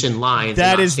evolution lines.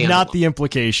 That is not standalone. the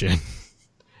implication.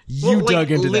 You dug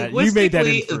into that. You made that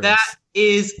inference. That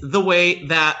is the way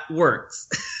that works.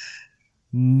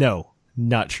 No,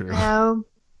 not true. No.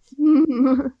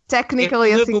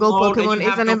 Technically, If a you single live alone and Pokemon you is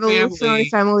have an no evolutionary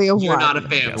family of You're one. not a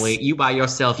family. You by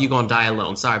yourself, you're going to die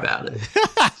alone. Sorry about it.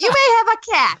 You may have a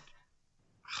cat.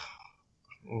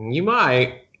 You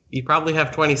might. You probably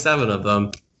have 27 of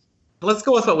them. Let's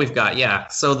go with what we've got, yeah.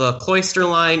 So the Cloyster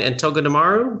line and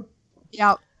Togedemaru?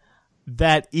 Yep.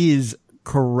 That is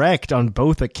correct on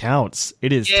both accounts.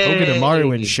 It is Yay.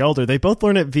 Togedemaru and Shelter. They both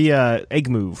learn it via Egg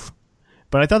Move.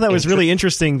 But I thought that was really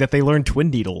interesting that they learned Twin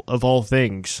Needle, of all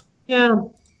things. Yeah.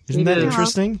 Isn't that is.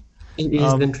 interesting? It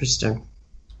is interesting.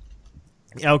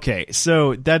 Okay,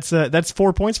 so that's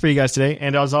 4 points for you guys today.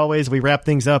 And as always, we wrap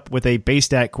things up with a base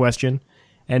stat question.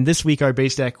 And this week, our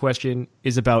base stat question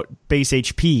is about base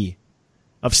HP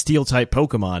of Steel-type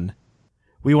Pokemon.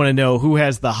 We want to know who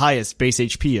has the highest base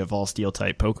HP of all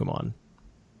Steel-type Pokemon.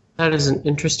 That is an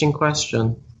interesting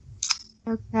question.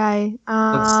 Okay.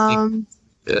 Let's think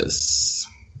this.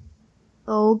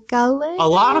 Solgaleo. A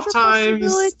lot of is times-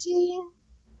 possibility.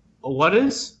 What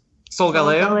is?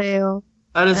 Solgaleo? Solgaleo.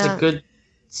 That is Yeah. a good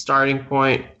starting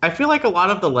point. I feel like a lot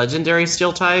of the legendary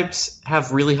steel types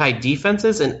have really high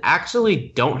defenses and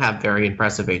actually don't have very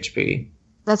impressive HP.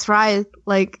 That's right.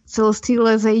 Like,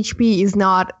 Celesteela's HP is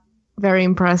not very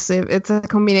impressive. It's a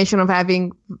combination of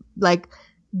having, like,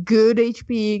 good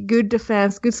HP, good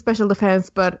defense, good special defense,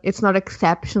 but it's not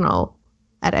exceptional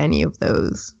at any of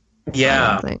those. I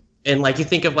Yeah. don't think. And like you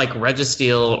think of like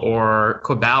Registeel or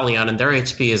Cobalion, and their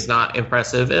HP is not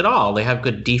impressive at all. They have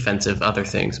good defensive other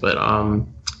things, but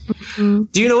do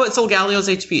you know what Solgaleo's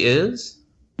HP is?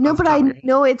 No, Off the but top I of your head?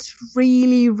 know it's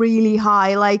really, really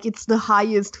high. Like, it's the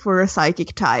highest for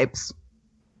psychic types.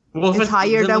 Well, It's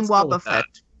higher then than let's go with Wobbuffet. that.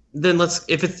 Then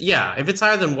if it's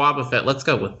higher than Wobbuffet, let's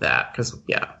go with that because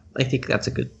I think that's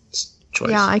a good choice.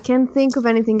 Yeah, I can't think of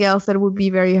anything else that would be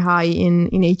very high in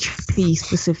HP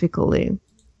specifically.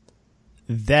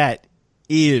 That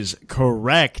is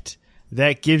correct.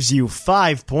 That gives you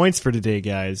 5 points for today,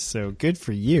 guys. So good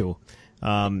for you.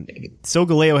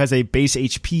 Solgaleo has a base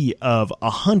HP of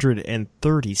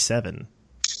 137.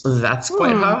 That's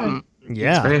quite high.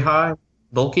 Yeah. It's very high.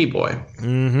 Bulky boy.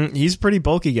 He's a pretty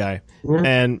bulky guy. Yeah.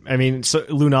 And, I mean, so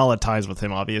Lunala ties with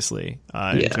him, obviously,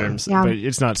 in terms, Yeah. but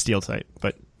it's not steel type.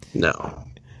 But No.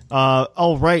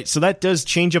 all right, so that does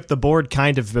change up the board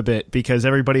kind of a bit because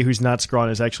everybody who's not Scrawn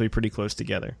is actually pretty close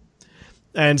together.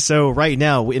 And so right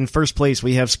now, in first place,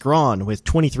 we have Scrawn with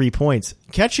 23 points.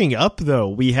 Catching up, though,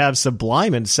 we have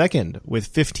Sublime in second with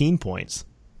 15 points.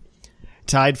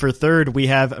 Tied for third, we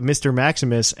have Mr.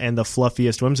 Maximus and the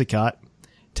Fluffiest Whimsicott.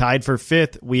 Tied for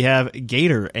fifth, we have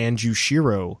Gator and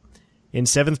Jushiro. In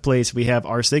seventh place, we have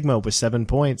R Sigma with 7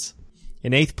 points.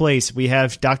 In eighth place, we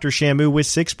have Dr. Shamu with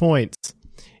 6 points.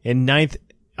 In ninth,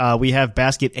 we have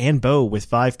Basket and Bo with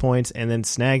 5 points, and then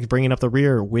Snags bringing up the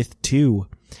rear with 2.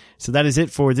 So that is it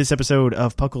for this episode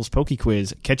of Puckle's Poke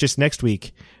Quiz. Catch us next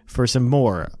week for some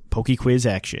more Poke Quiz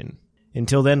action.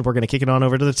 Until then, we're going to kick it on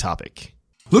over to the topic.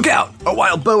 Look out! A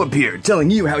wild bow appeared, telling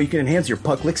you how you can enhance your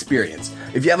Puckle experience.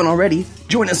 If you haven't already,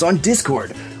 join us on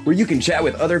Discord, where you can chat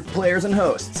with other players and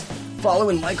hosts. Follow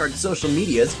and like our social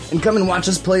medias, and come and watch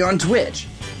us play on Twitch.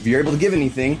 If you're able to give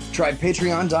anything, try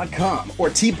Patreon.com or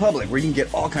TeePublic, where you can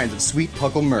get all kinds of sweet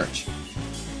Puckle merch.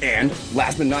 And,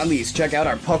 last but not least, check out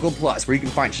our Puckle Plus, where you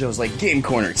can find shows like Game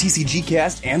Corner, TCG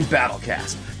Cast, and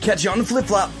Battlecast. Catch you on the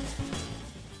flip-flop!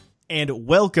 And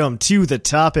welcome to the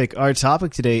topic. Our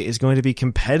topic today is going to be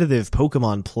competitive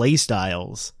Pokemon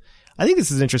playstyles. I think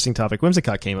this is an interesting topic.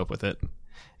 Whimsicott came up with it.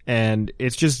 And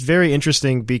it's just very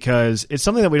interesting because it's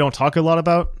something that we don't talk a lot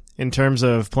about in terms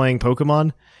of playing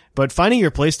Pokemon. But finding your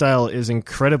playstyle is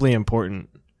incredibly important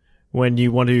when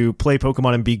you want to play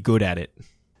Pokemon and be good at it.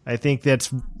 I think that's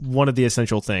one of the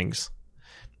essential things,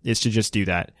 is to just do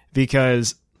that.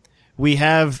 Because we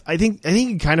have, I think you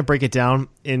can kind of break it down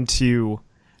into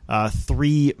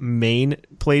 3 main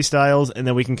playstyles, and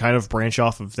then we can kind of branch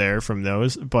off of there from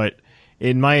those. But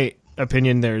in my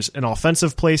opinion, there's an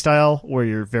offensive playstyle where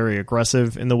you're very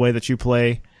aggressive in the way that you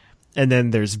play. And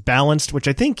then there's balanced, which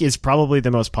I think is probably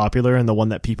the most popular and the one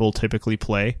that people typically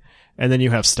play. And then you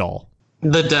have stall.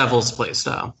 The Devil's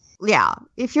playstyle. Yeah,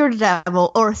 if you're the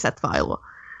Devil or Seth Vilo.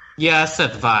 Yeah,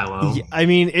 Seth Vilo. Yeah, I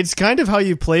mean, it's kind of how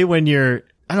you play when you're,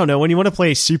 I don't know, when you want to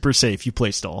play super safe, you play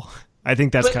stall. I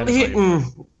think that's kind of how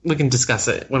you we can discuss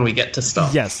it when we get to stall.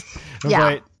 Yes. Yeah.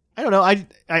 But I don't know.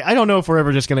 I don't know if we're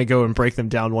ever just going to go and break them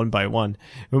down one by one.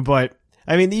 But,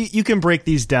 I mean, you can break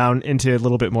these down into a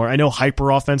little bit more. I know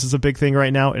hyper offense is a big thing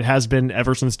right now. It has been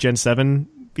ever since Gen 7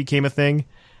 became a thing.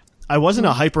 I wasn't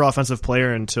a hyper offensive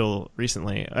player until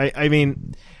recently. I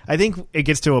mean, I think it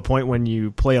gets to a point when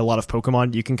you play a lot of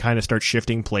Pokemon, you can kind of start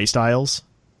shifting play styles.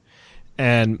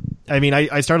 And I mean,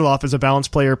 I started off as a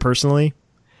balanced player personally,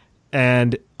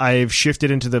 and I've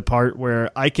shifted into the part where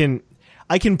I can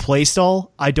play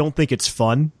stall. I don't think it's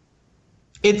fun.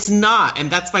 It's not,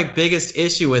 and that's my biggest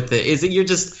issue with it, is that you're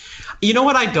just, you know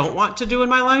what I don't want to do in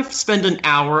my life? Spend an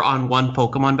hour on one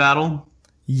Pokemon battle.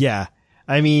 Yeah.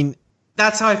 I mean,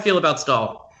 that's how I feel about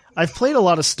stall. I've played a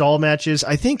lot of stall matches.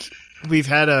 I think we've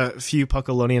had a few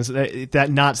Puckalonians that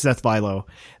not Seth Vilo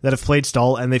that have played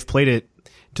stall, and they've played it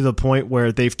to the point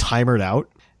where they've timered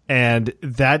out. And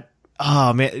that,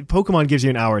 oh man, Pokemon gives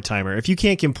you an hour timer. If you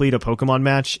can't complete a Pokemon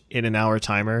match in an hour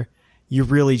timer, you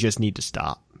really just need to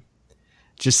stop.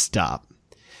 Just stop.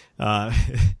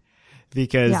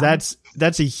 Because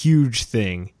that's a huge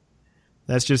thing.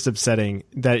 That's just upsetting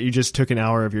that you just took an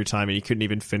hour of your time and you couldn't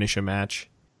even finish a match.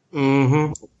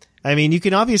 Mm-hmm. I mean, you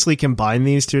can obviously combine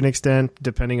these to an extent,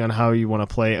 depending on how you want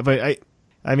to play. But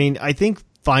I mean, I think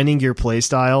finding your play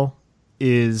style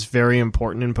is very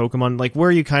important in Pokemon. Like,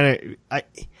 where you kind of,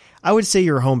 I would say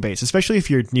your home base, especially if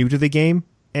you're new to the game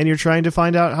and you're trying to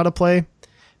find out how to play.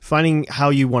 Finding how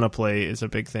you want to play is a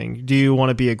big thing. Do you want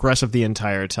to be aggressive the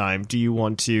entire time? Do you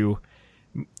want to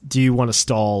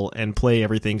stall and play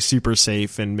everything super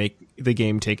safe and make the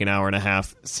game take an hour and a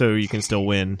half so you can still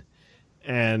win?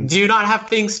 And do you not have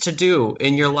things to do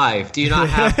in your life? Do you not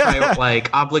have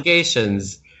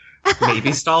obligations?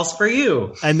 Maybe stalls for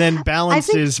you. And then balance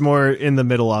is more in the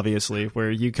middle, obviously,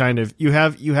 where you kind of you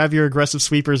have your aggressive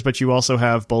sweepers, but you also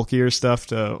have bulkier stuff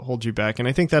to hold you back. And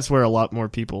I think that's where a lot more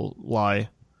people lie.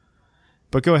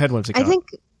 But go ahead, Whimsicott.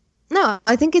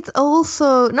 I think it's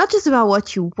also not just about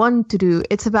what you want to do,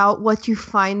 it's about what you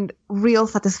find real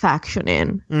satisfaction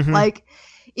in. Mm-hmm. Like,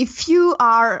 if you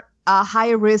are a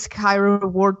high risk, high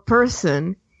reward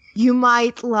person, you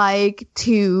might like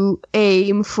to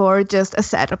aim for just a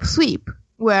setup sweep,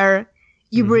 where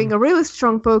you bring a really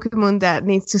strong Pokemon that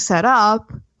needs to set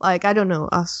up, like, I don't know,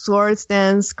 a Swords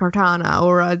Dance Kartana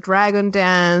or a Dragon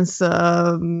Dance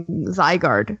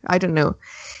Zygarde, I don't know.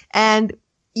 And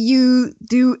you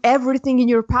do everything in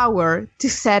your power to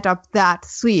set up that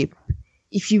sweep.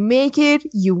 If you make it,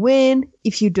 you win.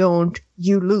 If you don't,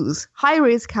 you lose. High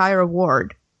risk, high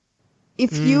reward.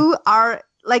 If you are,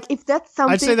 like, if that's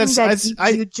something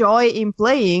you joy in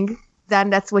playing, then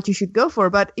that's what you should go for.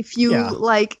 But if you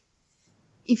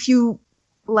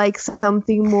like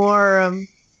something more,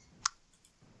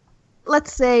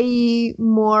 let's say,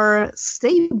 more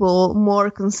stable,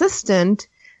 more consistent,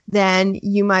 then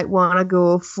you might want to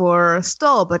go for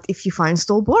stall. But if you find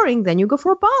stall boring, then you go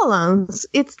for balance.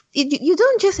 You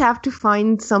don't just have to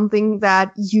find something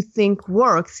that you think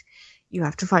works. You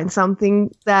have to find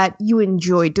something that you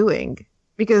enjoy doing,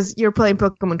 because you're playing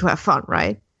Pokemon to have fun,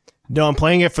 right? No, I'm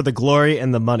playing it for the glory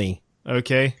and the money.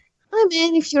 Okay. I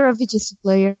mean, if you're a VGC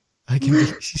player, I can be.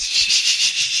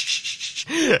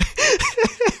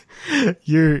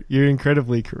 You're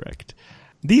incredibly correct.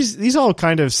 These all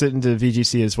kind of sit into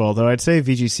VGC as well, though I'd say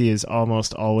VGC is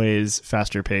almost always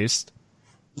faster paced.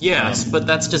 Yes, but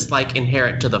that's just like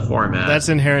inherent to the format. That's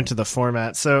inherent to the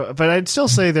format. So, but I'd still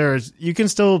say you can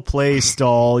still play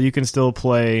stall. You can still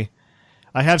play.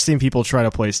 I have seen people try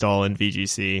to play stall in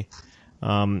VGC.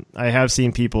 I have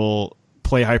seen people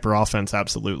play hyper offense.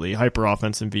 Absolutely, hyper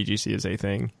offense in VGC is a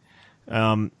thing.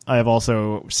 I have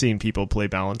also seen people play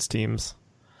balance teams,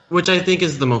 which I think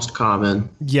is the most common.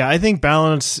 Yeah, I think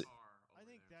balance.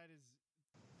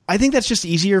 I think that's just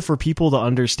easier for people to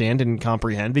understand and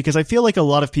comprehend, because I feel like a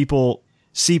lot of people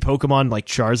see Pokemon like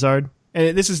Charizard,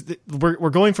 and we're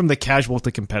going from the casual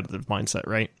to competitive mindset,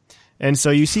 right? And so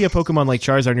you see a Pokemon like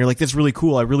Charizard, and you're like, "That's really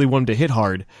cool. I really want him to hit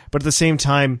hard," but at the same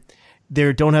time,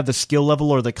 they don't have the skill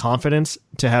level or the confidence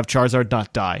to have Charizard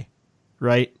not die,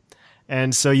 right?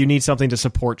 And so you need something to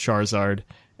support Charizard.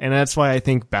 And that's why I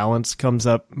think balance comes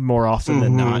up more often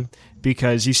than not,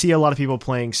 because you see a lot of people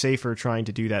playing safer trying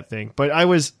to do that thing. But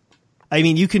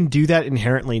you can do that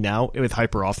inherently now with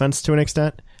hyper offense to an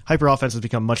extent. Hyper offense has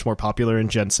become much more popular in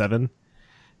Gen 7.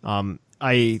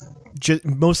 Mostly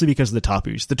because of the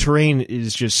Tapus. The terrain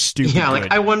is just stupid. Yeah, like,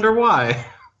 good. I wonder why.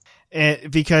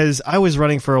 And because I was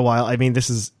running for a while. I mean,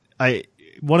 this is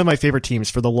one of my favorite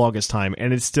teams for the longest time,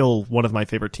 and it's still one of my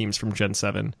favorite teams from Gen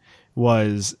 7,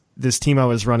 was this team I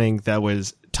was running that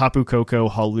was Tapu Koko,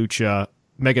 Hawlucha,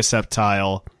 Mega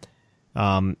Sceptile.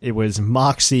 It was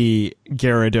Moxie,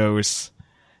 Gyarados,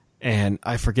 and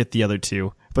I forget the other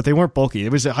two, but they weren't bulky.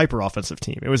 It was a hyper offensive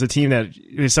team. It was a team that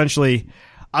essentially,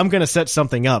 I'm going to set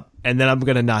something up, and then I'm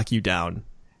going to knock you down,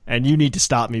 and you need to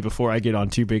stop me before I get on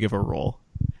too big of a roll.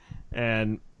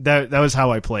 And that was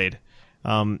how I played.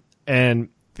 And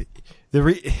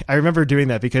I remember doing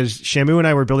that because Shamu and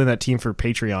I were building that team for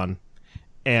Patreon,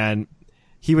 and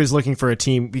he was looking for a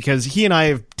team because he and I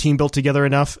have team built together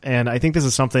enough. And I think this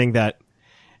is something that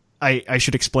I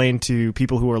should explain to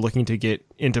people who are looking to get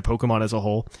into Pokemon as a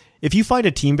whole. If you find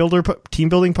a team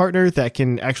building partner that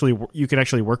you can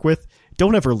actually work with,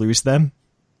 don't ever lose them,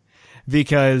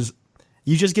 because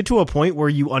you just get to a point where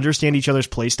you understand each other's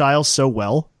play styles so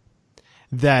well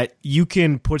that you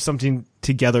can put something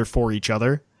together for each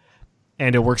other,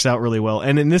 and it works out really well.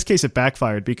 And in this case, it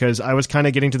backfired because I was kind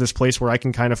of getting to this place where I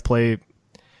can kind of play.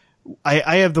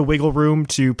 I have the wiggle room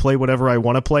to play whatever I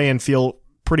want to play and feel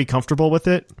pretty comfortable with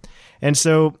it. And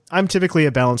so I'm typically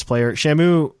a balanced player.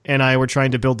 Shamu and I were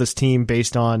trying to build this team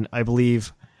based on, I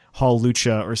believe,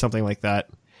 Hawlucha or something like that.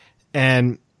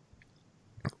 It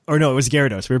was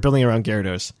Gyarados. We were building around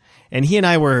Gyarados. And he and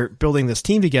I were building this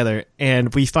team together,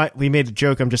 and we made a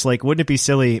joke. I'm just like, wouldn't it be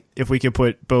silly if we could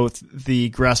put both the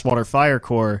Grass, Water, Fire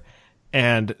core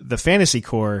and the Fantasy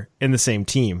core in the same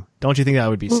team? Don't you think that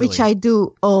would be silly? Which I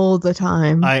do all the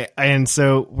time.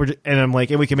 I'm like,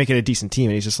 and we can make it a decent team.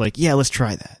 And he's just like, yeah, let's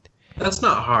try that. That's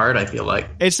not hard, I feel like.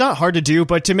 It's not hard to do,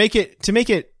 but to make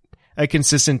it a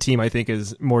consistent team, I think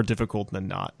is more difficult than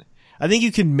not. I think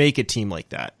you can make a team like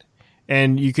that,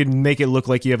 and you can make it look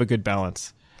like you have a good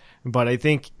balance. But I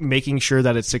think making sure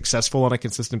that it's successful on a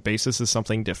consistent basis is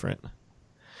something different.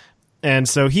 And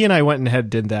so he and I went ahead and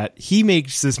did that. He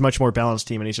makes this much more balanced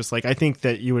team, and he's just like, I think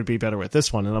that you would be better with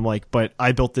this one. And I'm like, but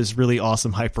I built this really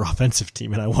awesome hyper-offensive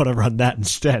team, and I want to run that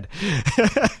instead.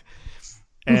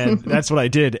 And that's what I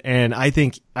did, and I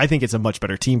think it's a much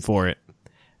better team for it.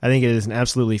 I think it is an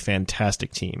absolutely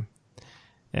fantastic team.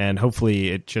 And hopefully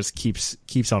it just keeps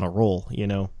on a roll, you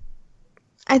know?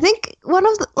 I think one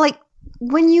of the,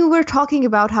 when you were talking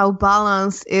about how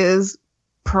balance is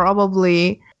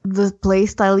probably the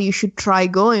playstyle you should try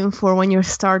going for when you're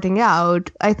starting out,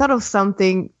 I thought of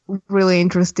something really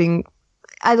interesting.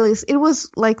 At least it was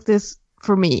like this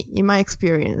for me, in my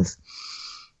experience.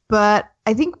 But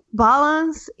I think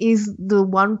balance is the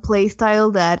one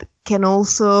playstyle that can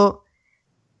also,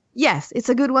 yes, it's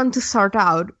a good one to start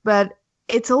out, but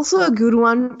it's also a good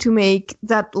one to make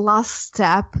that last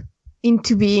step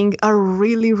into being a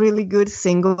really, really good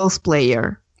singles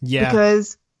player. Yeah.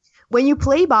 Because when you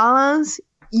play balance,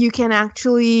 you can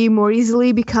actually more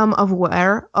easily become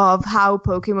aware of how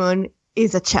Pokemon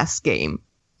is a chess game.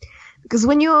 Because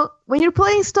when you're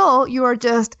playing stall, you are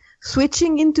just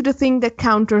switching into the thing that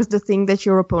counters the thing that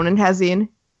your opponent has in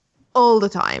all the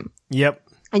time. Yep.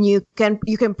 And you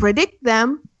can predict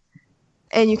them,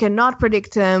 and you cannot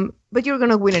predict them, but you're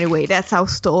gonna win anyway. That's how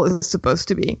stall is supposed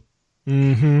to be.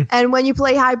 Mm-hmm. And when you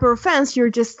play hyper offense, you're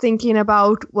just thinking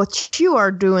about what you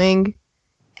are doing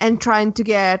and trying to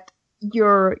get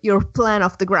your plan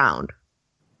off the ground,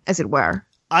 as it were.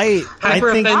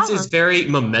 Hyper think offense is very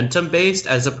momentum based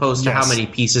as opposed to how many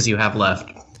pieces you have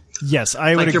left. Yes,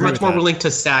 I would Like, agree you're much with more that. willing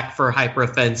to stack for hyper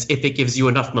offense if it gives you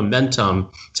enough momentum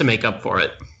to make up for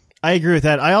it. I agree with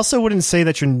that. I also wouldn't say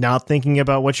that you're not thinking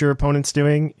about what your opponent's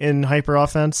doing in hyper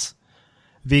offense,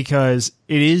 because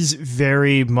it is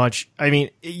very much, I mean,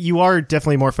 you are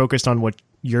definitely more focused on what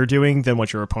you're doing than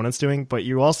what your opponent's doing, but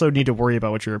you also need to worry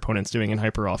about what your opponent's doing in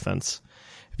hyper offense,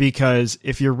 because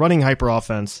if you're running hyper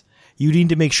offense, you need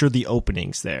to make sure the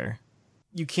opening's there.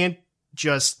 You can't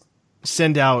just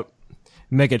send out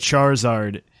Mega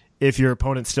Charizard if your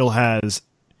opponent still has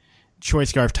Choice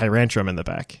Scarf Tyrantrum in the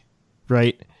back,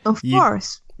 right? Of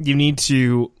course. You need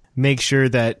to make sure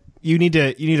that you need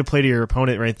to play to your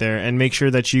opponent right there and make sure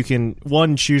that you can,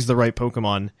 one, choose the right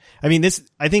Pokemon. I mean,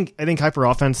 I think hyper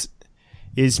offense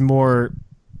is more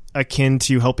akin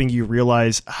to helping you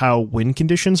realize how win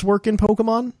conditions work in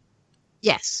Pokemon.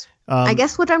 Yes. I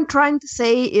guess what I'm trying to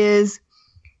say is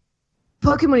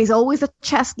Pokemon is always a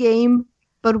chess game,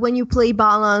 but when you play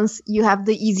balance, you have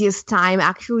the easiest time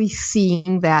actually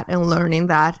seeing that and learning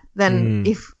that than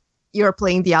if you're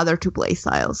playing the other two play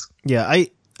styles. Yeah,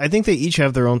 I think they each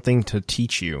have their own thing to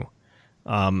teach you.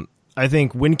 I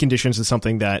think win conditions is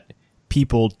something that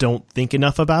people don't think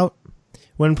enough about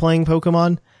when playing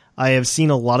Pokemon. I have seen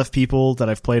a lot of people that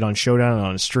I've played on Showdown and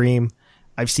on stream.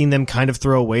 I've seen them kind of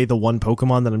throw away the one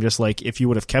Pokemon that I'm just like, if you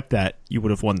would have kept that, you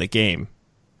would have won the game.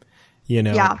 You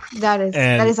know? Yeah, that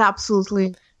is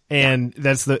absolutely. And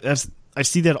that's I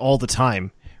see that all the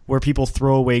time, where people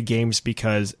throw away games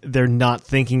because they're not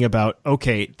thinking about,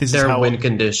 okay, this is how win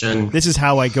condition. This is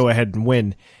how I go ahead and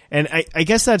win. And I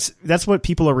guess that's what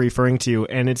people are referring to.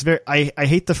 And it's very, I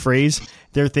hate the phrase,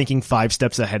 they're thinking 5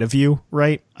 steps ahead of you,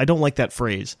 right? I don't like that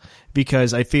phrase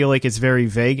because I feel like it's very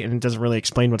vague and it doesn't really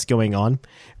explain what's going on.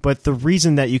 But the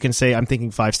reason that you can say I'm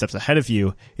thinking 5 steps ahead of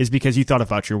you is because you thought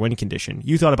about your win condition.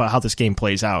 You thought about how this game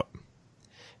plays out.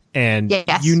 And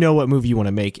you know what move you want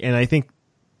to make. And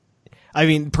I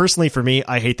mean, personally for me,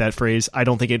 I hate that phrase. I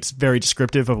don't think it's very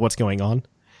descriptive of what's going on.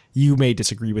 You may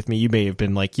disagree with me. You may have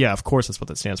been like, yeah, of course that's what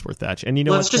that stands for, Thatch. And you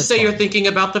know, let's just say you're thinking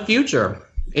about the future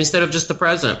instead of just the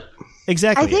present.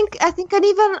 Exactly. I think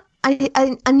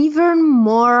an even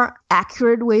more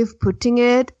accurate way of putting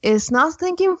it is not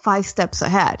thinking 5 steps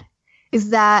ahead. Is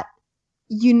that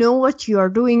you know what you are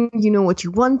doing, you know what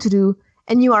you want to do,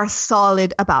 and you are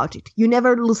solid about it. You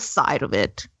never lose sight of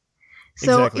it.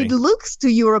 So It looks to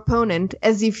your opponent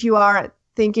as if you are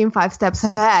thinking 5 steps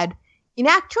ahead. In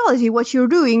actuality, what you're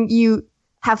doing, you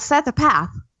have set a path,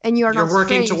 and you're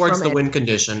working towards the win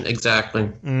condition. Exactly.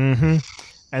 Mm-hmm.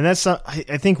 And that's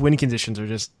I think win conditions are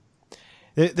just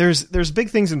there's big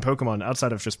things in Pokemon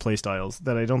outside of just playstyles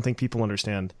that I don't think people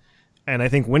understand. And I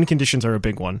think win conditions are a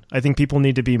big one. I think people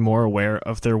need to be more aware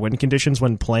of their win conditions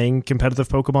when playing competitive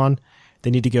Pokemon.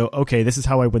 They need to go, okay, this is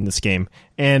how I win this game.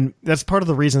 And that's part of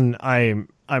the reason I'm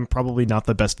probably not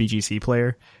the best VGC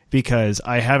player, because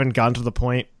I haven't gotten to the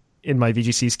point in my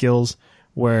VGC skills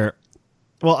where,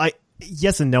 well,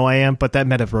 yes and no I am, but that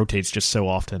meta rotates just so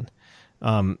often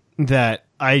that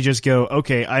I just go,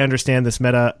 okay, I understand this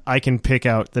meta. I can pick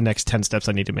out the next 10 steps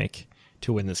I need to make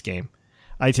to win this game.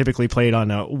 I typically play it on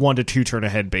a 1 to 2 turn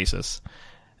ahead basis.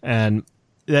 And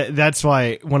that's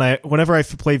why whenever I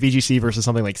play VGC versus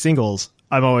something like singles,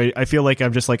 I feel like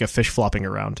I'm just like a fish flopping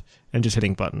around and just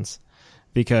hitting buttons,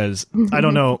 because I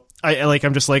don't know.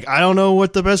 I'm just like, I don't know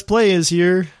what the best play is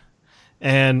here.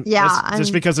 And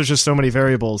just because there's just so many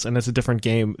variables and it's a different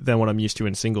game than what I'm used to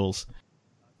in singles.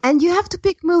 And you have to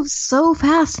pick moves so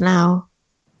fast now.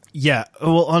 Yeah.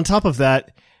 Well, on top of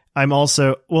that, I'm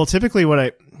also, typically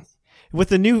with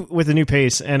the new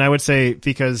pace, and I would say,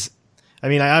 because I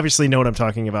mean, I obviously know what I'm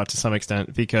talking about to some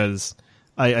extent, because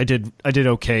I did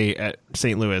okay at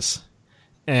St. Louis,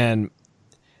 and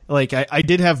like I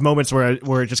did have moments where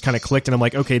it just kind of clicked, and I'm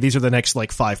like, okay, these are the next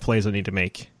like 5 plays I need to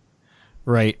make,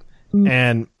 right?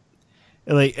 And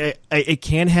like it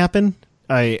can happen.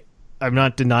 I'm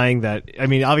not denying that. I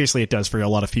mean, obviously it does for a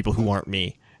lot of people who aren't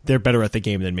me. They're better at the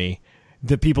game than me.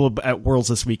 The people at Worlds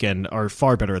this weekend are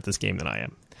far better at this game than I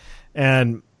am,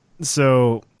 and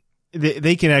so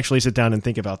they can actually sit down and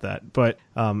think about that. But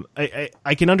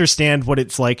I can understand what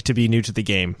it's like to be new to the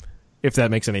game, if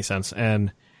that makes any sense.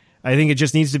 And I think it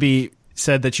just needs to be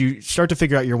said that you start to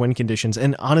figure out your win conditions.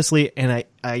 And honestly, and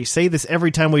I say this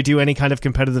every time we do any kind of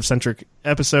competitive-centric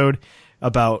episode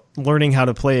about learning how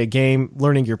to play a game,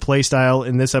 learning your play style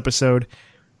in this episode,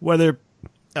 whether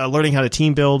learning how to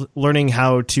team build, learning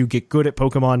how to get good at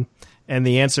Pokemon, and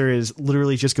the answer is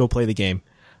literally just go play the game.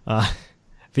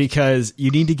 Because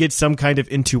you need to get some kind of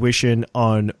intuition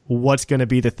on what's going to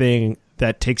be the thing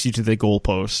that takes you to the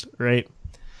goalpost, right?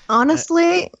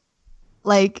 Honestly,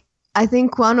 like, I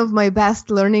think one of my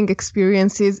best learning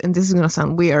experiences, and this is going to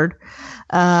sound weird,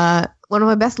 one of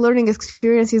my best learning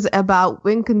experiences about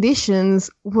win conditions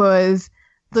was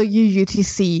the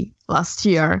UUTC last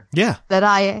year. Yeah. That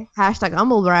I,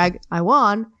 #humblebrag, I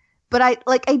won, but I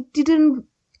didn't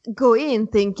go in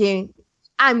thinking,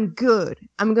 I'm good,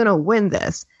 I'm going to win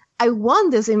this. I won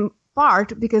this in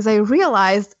part because I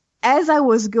realized as I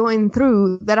was going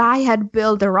through that I had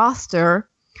built a roster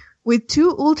with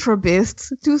 2 Ultra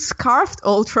Beasts, 2 Scarfed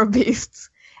Ultra Beasts,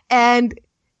 and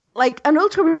like an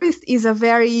Ultra Beast is a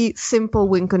very simple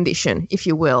win condition, if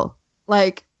you will.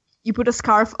 Like, you put a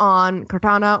Scarf on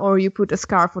Cortana or you put a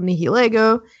Scarf on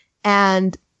Nihilego,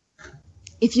 and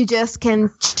if you just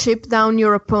can chip down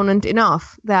your opponent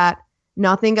enough that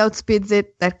nothing outspeeds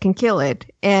it, that can kill it,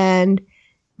 and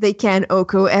they can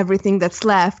Oko everything that's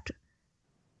left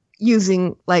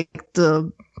using like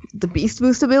the Beast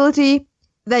Boost ability,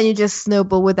 then you just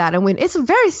snowball with that and win. It's a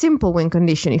very simple win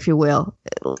condition, if you will.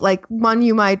 Like one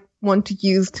you might want to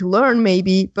use to learn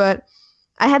maybe, but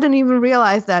I hadn't even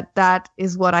realized that that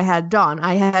is what I had done.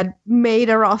 I had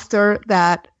made a roster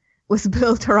that was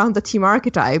built around the team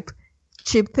archetype,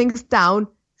 chip things down,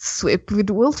 sweep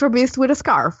with Ultra Beast with a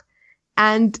Scarf.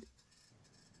 And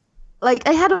like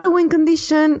I had a win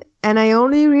condition and I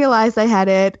only realized I had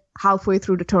it halfway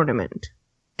through the tournament.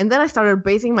 And then I started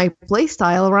basing my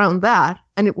playstyle around that,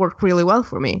 and it worked really well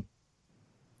for me.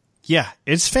 Yeah,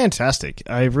 it's fantastic.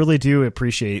 I really do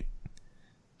appreciate,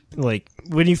 like,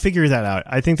 when you figure that out.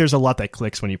 I think there's a lot that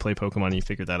clicks when you play Pokemon and you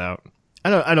figure that out.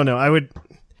 I don't know.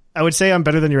 I would say I'm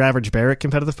better than your average bear at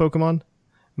competitive Pokemon,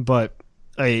 but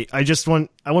I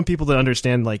want people to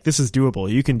understand, like, this is doable.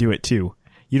 You can do it too.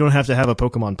 You don't have to have a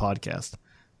Pokemon podcast.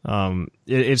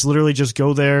 It's literally just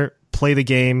go there, play the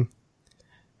game,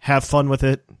 have fun with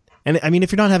it. And I mean,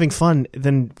 if you're not having fun,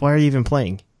 then why are you even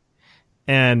playing?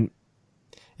 And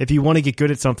if you want to get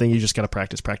good at something, you just got to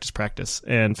practice,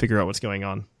 and figure out what's going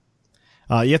on.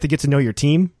 You have to get to know your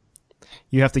team.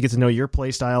 You have to get to know your play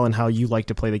style and how you like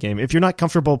to play the game. If you're not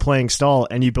comfortable playing stall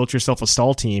and you built yourself a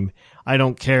stall team, I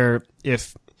don't care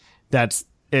if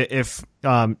Seth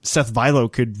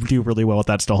Vilo could do really well with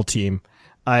that stall team.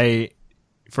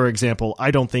 For example,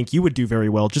 I don't think you would do very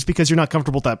well just because you're not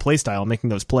comfortable with that play style, making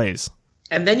those plays.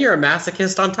 And then you're a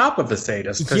masochist on top of the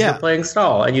sadist because you're playing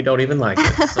stall and you don't even like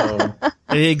it. So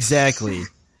Exactly.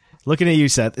 Looking at you,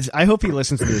 Seth. I hope he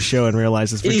listens to this show and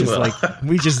realizes we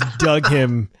just dug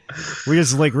him. We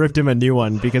just like ripped him a new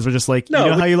one because we're just like,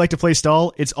 how you like to play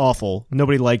stall? It's awful.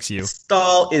 Nobody likes you.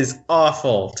 Stall is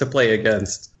awful to play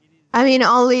against. I mean,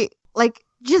 I'm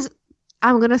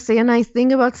going to say a nice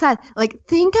thing about Seth. Like,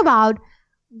 think about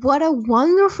what a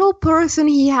wonderful person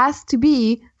he has to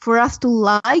be for us to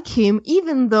like him,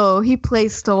 even though he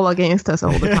plays stall against us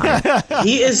all the time.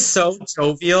 He is so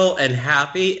jovial and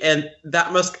happy, and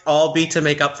that must all be to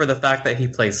make up for the fact that he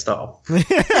plays stall.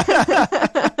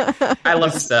 I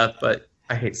love Seth, but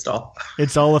I hate stall.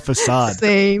 It's all a facade.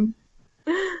 Same.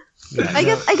 Yeah,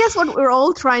 I guess what we're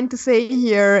all trying to say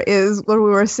here is what we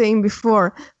were saying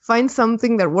before. Find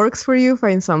something that works for you,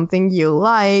 find something you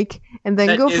like, and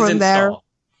then go from there. Stall.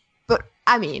 But,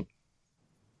 I mean,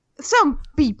 some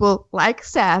people, like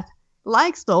Seth,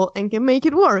 like stall and can make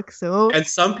it work. And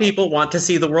some people want to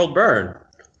see the world burn.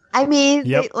 I mean,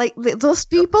 those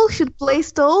people should play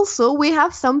stall, so we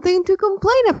have something to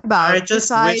complain about. I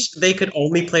just wish they could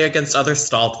only play against other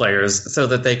stall players so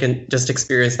that they can just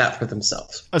experience that for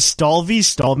themselves. A stall v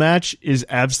stall match is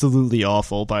absolutely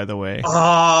awful, by the way.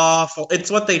 Awful.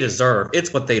 It's what they deserve.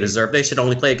 They should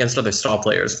only play against other stall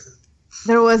players.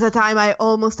 There was a time I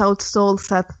almost outstalled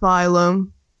Seth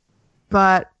Phylum,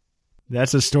 but...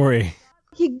 That's a story.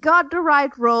 He got the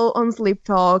right roll on Sleep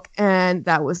Talk, and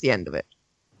that was the end of it.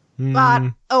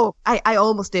 But, I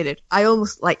almost did it. I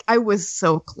was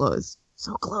so close.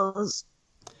 So close.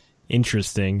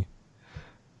 Interesting.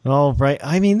 All right.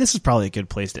 I mean, this is probably a good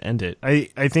place to end it.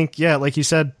 I think, like you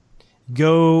said,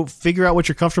 go figure out what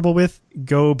you're comfortable with.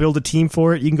 Go build a team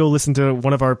for it. You can go listen to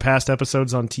one of our past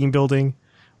episodes on team building,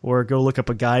 or go look up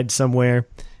a guide somewhere.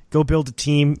 Go build a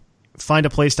team. Find a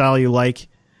play style you like.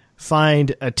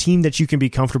 Find a team that you can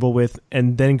be comfortable with,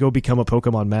 and then go become a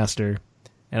Pokemon master.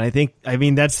 And I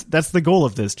mean, that's the goal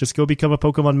of this. Just go become a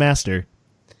Pokemon master.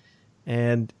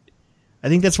 And I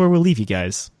think that's where we'll leave you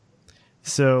guys.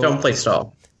 So Don't play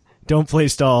stall. Don't play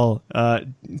stall.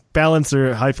 Balance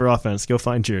or hyper offense. Go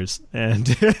find yours. And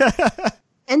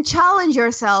challenge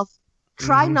yourself.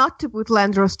 Try not to put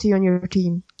Landrosty on your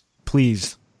team.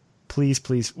 Please.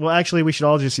 Well, actually, we should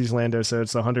all just use Lando so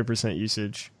it's 100%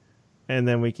 usage. And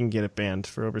then we can get it banned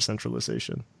for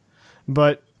over-centralization.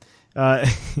 But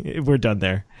we're done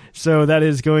there. So that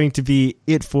is going to be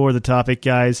it for the topic,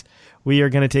 guys. We are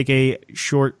going to take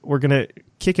we're going to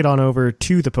kick it on over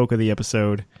to the poke of the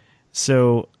episode.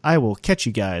 So I will catch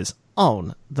you guys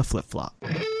on the flip-flop.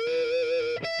 Poke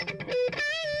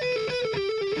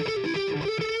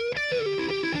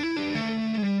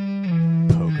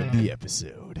of the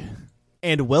episode.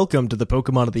 And welcome to the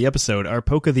Pokemon of the episode. Our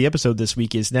poke of the episode this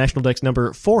week is National Dex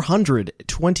number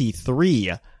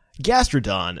 423,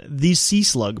 Gastrodon, the Sea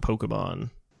Slug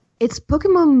Pokemon. Its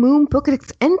Pokemon Moon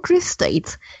Pokédex entry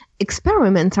states,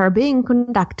 experiments are being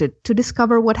conducted to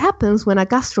discover what happens when a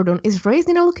Gastrodon is raised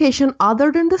in a location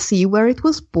other than the sea where it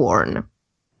was born.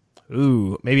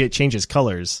 Ooh, maybe it changes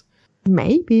colors.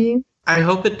 Maybe. I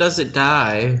hope it doesn't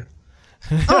die.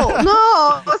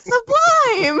 Oh, no!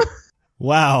 Sublime!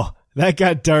 Wow, that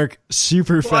got dark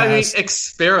super fast. Well, I mean,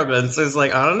 experiments is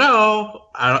like, I don't know.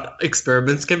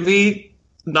 Experiments can be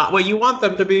not what you want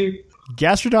them to be.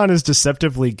 Gastrodon is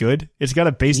deceptively good. It's got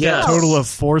a base stat total of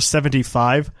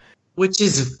 475. Which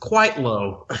is quite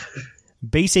low.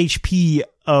 Base HP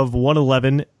of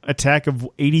 111, attack of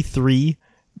 83,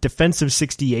 defense of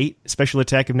 68, special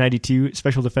attack of 92,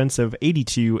 special defense of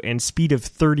 82, and speed of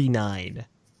 39.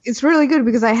 It's really good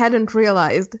because I hadn't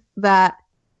realized that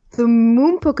the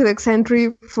Moon Pokédex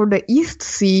entry for the East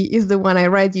Sea is the one I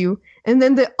read you, and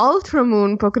then the Ultra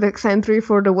Moon Pokédex entry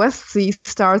for the West Sea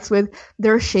starts with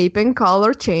their shape and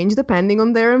color change depending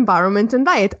on their environment and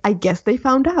diet. I guess they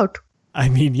found out. I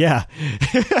mean, yeah.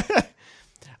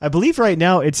 I believe right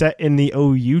now it's in the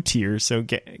OU tier, so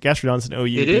Gastrodon's an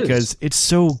OU because it's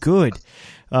so good.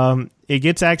 It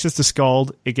gets access to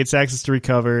Scald, it gets access to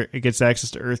Recover, it gets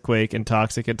access to Earthquake and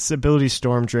Toxic, its ability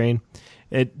Storm Drain.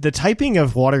 The typing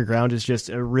of Water Ground is just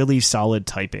a really solid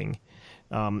typing.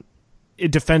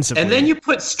 Defensively. And then you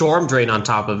put Storm Drain on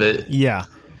top of it. Yeah.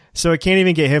 So it can't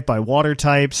even get hit by water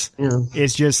types. Yeah.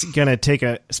 It's just going to take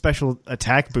a special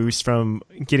attack boost from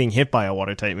getting hit by a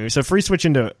water type move. So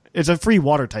it's a free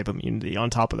water type immunity on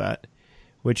top of that,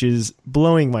 which is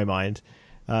blowing my mind.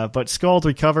 But Scald,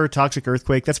 Recover, Toxic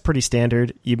Earthquake, that's pretty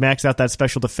standard. You max out that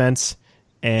special defense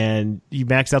and you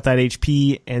max out that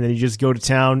HP and then you just go to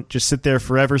town. Just sit there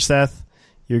forever, Seth.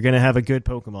 You're going to have a good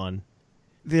Pokemon.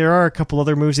 There are a couple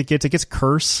other moves it gets. It gets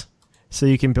Curse, so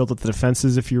you can build up the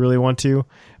defenses if you really want to.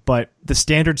 But the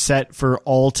standard set for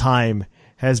all time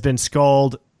has been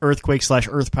Scald, Earthquake /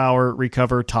 Earth Power,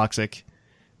 Recover, Toxic.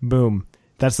 Boom.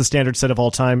 That's the standard set of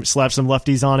all time. Slap some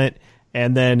lefties on it,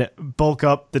 and then bulk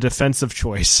up the defensive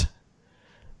choice.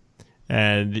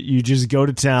 And you just go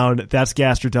to town. That's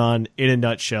Gastrodon in a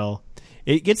nutshell.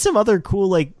 It gets some other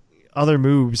cool, other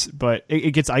moves, but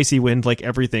it gets Icy Wind like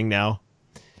everything now,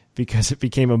 because it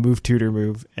became a move tutor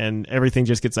move, and everything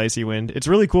just gets Icy Wind. It's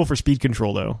really cool for speed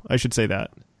control, though. I should say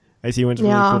that. Icy Wind's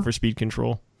really cool for speed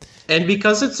control. And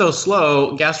because it's so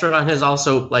slow, Gastrodon has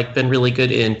also been really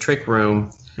good in Trick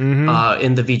Room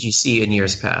in the VGC in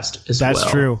years past as well. That's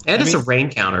true. And it's a rain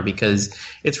counter because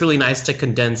it's really nice to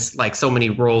condense so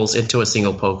many roles into a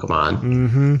single Pokemon.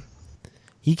 Mm-hmm.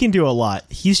 He can do a lot.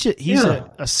 He's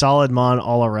a solid mon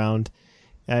all around.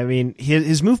 I mean,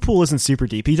 his move pool isn't super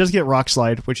deep. He does get Rock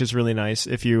Slide, which is really nice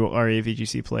if you are a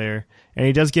VGC player. And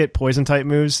he does get Poison-type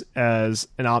moves as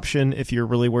an option if you're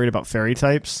really worried about Fairy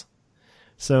types.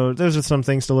 So those are some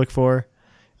things to look for.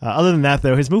 Other than that,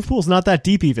 though, his move pool is not that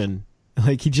deep even.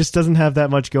 He just doesn't have that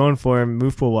much going for him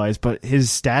move pool-wise, but his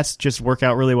stats just work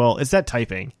out really well. It's that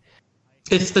typing.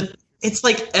 It's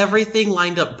like everything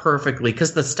lined up perfectly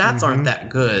because the stats aren't that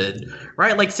good,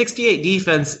 right? 68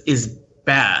 defense is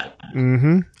bad.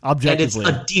 Mm-hmm. Objectively.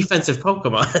 And it's a defensive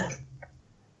Pokemon.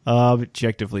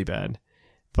 Objectively bad.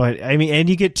 But, I mean, and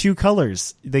you get two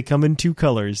colors. They come in two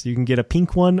colors. You can get a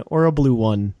pink one or a blue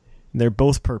one. And they're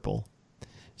both purple.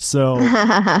 So,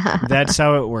 that's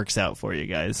how it works out for you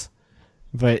guys.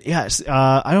 But, yes,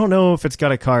 I don't know if it's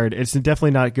got a card. It's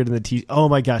definitely not good in the T. Oh,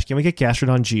 my gosh. Can we get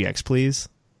Gastrodon GX, please?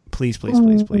 Please, please,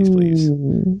 please, please, please.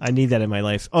 I need that in my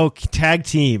life. Oh, tag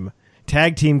team.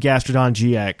 Tag team Gastrodon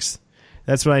GX.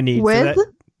 That's what I need.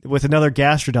 With another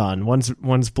Gastrodon.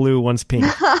 One's blue, one's pink.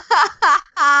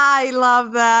 I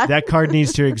love that. That card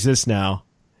needs to exist now.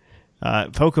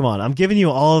 Pokemon, I'm giving you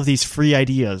all of these free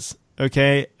ideas,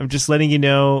 Okay, I'm just letting you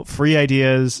know. Free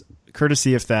ideas,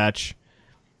 courtesy of Thatch.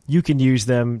 You can use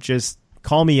them. Just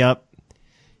call me up.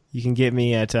 You can get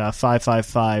me at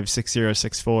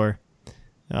 555-6064.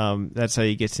 That's how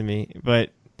you get to me.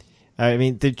 But I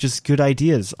mean, they're just good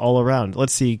ideas all around.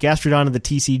 Let's see, Gastrodon of the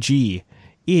TCG.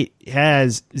 It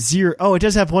has 0. Oh, it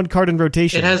does have one card in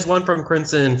rotation. It has one from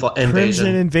Crimson Invasion.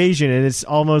 Crimson Invasion, and it's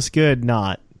almost good.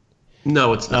 Not.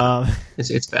 No, it's not.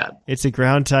 It's bad. It's a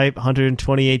ground type,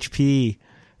 120 HP,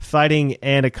 fighting,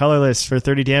 and a colorless for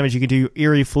 30 damage. You can do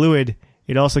Eerie Fluid.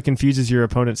 It also confuses your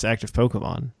opponent's active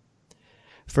Pokemon.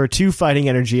 For 2 fighting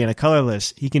energy and a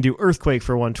colorless, he can do Earthquake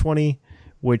for 120,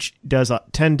 which does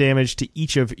 10 damage to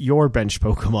each of your bench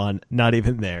Pokemon, not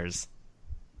even theirs.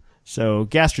 So,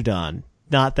 Gastrodon,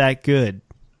 not that good.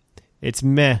 It's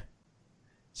meh.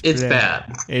 It's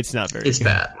bad. It's not very It's good.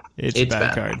 bad. It's a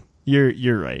bad card.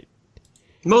 You're right.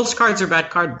 Most cards are bad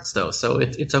cards, though, so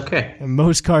it's okay.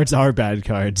 Most cards are bad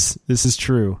cards. This is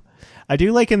true. I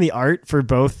do like in the art for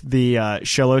both the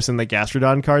Shellos and the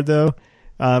Gastrodon card, though,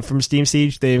 from Steam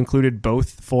Siege, they included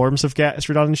both forms of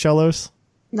Gastrodon and Shellos.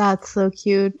 That's so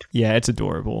cute. Yeah, it's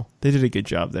adorable. They did a good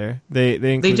job there. They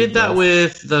did that both.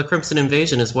 with the Crimson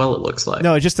Invasion as well, it looks like.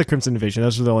 No, just the Crimson Invasion.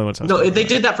 Those were the only ones. They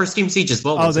did that for Steam Siege as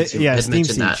well. Oh, Steam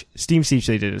Siege. That. Steam Siege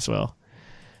they did as well.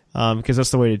 Because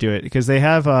that's the way to do it. Because they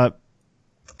have...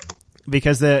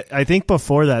 I think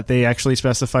before that, they actually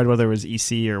specified whether it was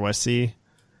EC or West C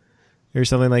or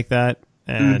something like that.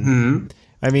 And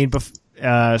I mean,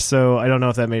 so I don't know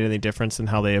if that made any difference in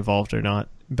how they evolved or not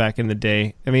back in the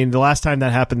day. I mean, the last time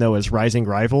that happened, though, was Rising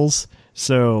Rivals.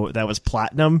 So that was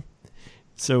Platinum.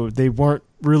 So they weren't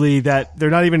really that... They're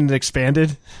not even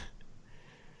expanded.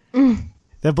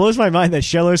 That blows my mind that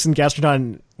Shellos and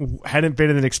Gastrodon hadn't been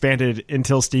in an expanded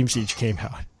until Steam Siege came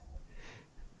out.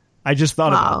 I just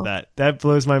thought about that. That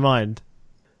blows my mind.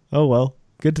 Oh, well.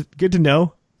 Good to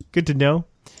know. Good to know.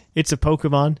 It's a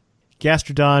Pokemon.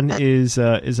 Gastrodon is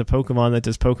a Pokemon that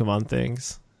does Pokemon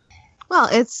things. Well,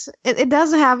 it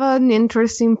does have an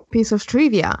interesting piece of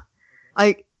trivia.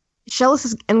 Like,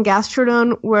 Shellos and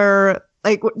Gastrodon were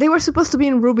they were supposed to be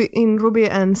in Ruby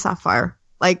and Sapphire.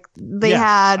 Like they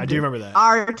had I do remember that.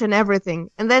 art and everything,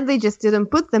 and then they just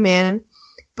didn't put them in.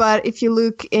 But if you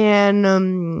look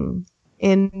in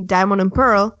Diamond and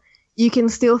Pearl, you can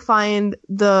still find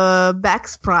the back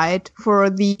sprite for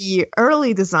the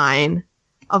early design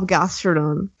of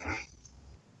Gastrodon,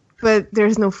 but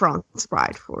there's no front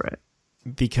sprite for it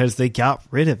because they got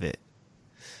rid of it.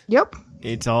 Yep,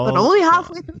 it's all, but only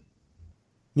halfway.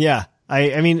 Yeah,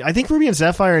 I mean, I think Ruby and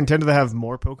Sapphire intended to have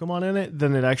more Pokemon in it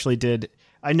than it actually did.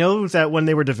 I know that when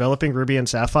they were developing Ruby and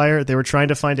Sapphire, they were trying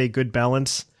to find a good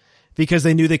balance because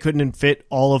they knew they couldn't fit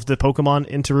all of the Pokemon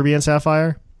into Ruby and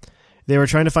Sapphire. They were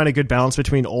trying to find a good balance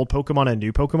between old Pokemon and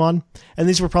new Pokemon. And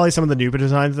these were probably some of the new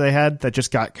designs they had that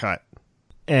just got cut.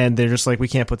 And they're just like, we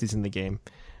can't put these in the game.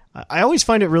 I always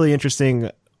find it really interesting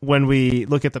when we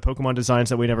look at the Pokemon designs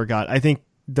that we never got. I think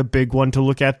the big one to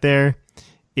look at there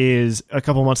is a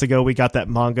couple months ago, we got that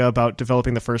manga about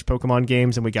developing the first Pokemon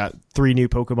games, and we got 3 new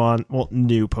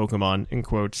Pokemon, in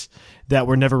quotes, that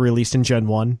were never released in Gen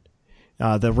 1.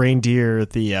 The reindeer,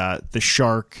 the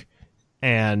shark,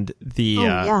 and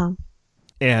the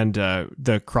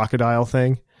crocodile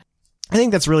thing. I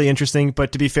think that's really interesting,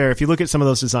 but to be fair, if you look at some of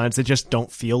those designs, they just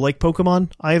don't feel like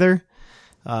Pokemon either.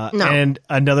 No. And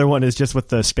another one is just with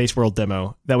the Space World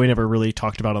demo that we never really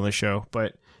talked about on the show,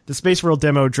 but the Space World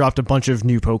demo dropped a bunch of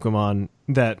new Pokemon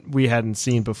that we hadn't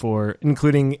seen before,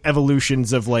 including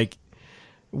evolutions of like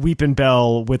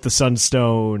Weepinbell with the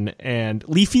Sunstone, and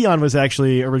Leafeon was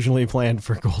actually originally planned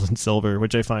for Gold and Silver,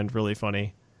 which I find really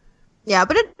funny. Yeah,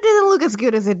 but it didn't look as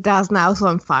good as it does now, so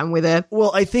I'm fine with it. Well,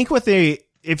 I think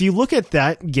if you look at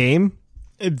that game,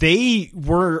 they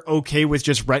were okay with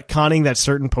just retconning that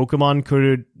certain Pokemon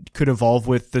could evolve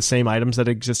with the same items that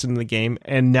existed in the game,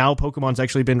 and now Pokemon's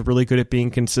actually been really good at being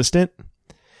consistent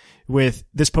with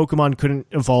this Pokemon couldn't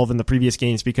evolve in the previous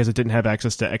games because it didn't have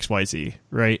access to XYZ,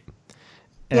 right?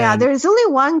 Yeah, there's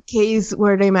only one case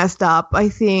where they messed up, I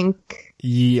think.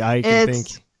 Yeah, I think.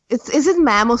 Is it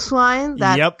Mamoswine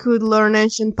that could learn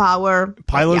Ancient Power?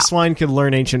 Piloswine could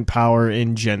learn Ancient Power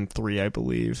in Gen 3, I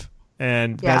believe.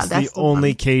 And that's the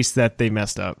only case that they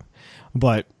messed up.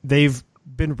 But they've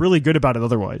been really good about it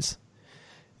otherwise.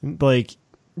 Like,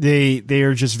 they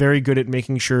are just very good at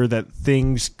making sure that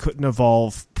things couldn't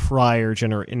evolve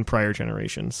in prior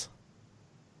generations.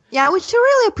 Yeah, which I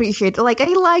really appreciate. Like, I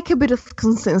like a bit of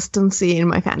consistency in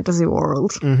my fantasy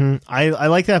world. Mm-hmm. I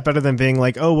like that better than being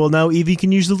like, oh, well, now Eevee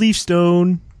can use the Leaf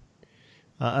Stone.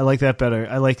 I like that better.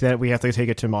 I like that we have to take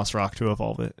it to Moss Rock to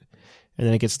evolve it. And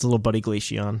then it gets its little buddy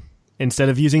Glaceon. instead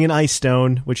of using an ice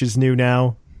stone, which is new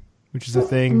now, which is a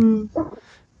thing.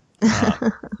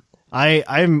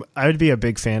 I would be a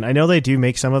big fan. I know they do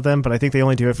make some of them, but I think they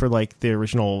only do it for like the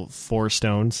original 4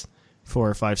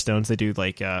 or 5 stones. They do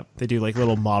like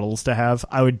little models to have.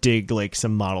 I would dig like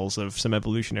some models of some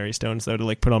evolutionary stones though to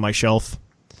like put on my shelf.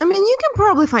 I mean, you can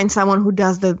probably find someone who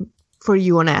does them for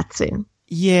you on Etsy.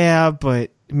 Yeah,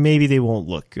 but maybe they won't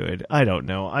look good. I don't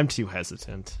know. I'm too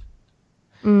hesitant.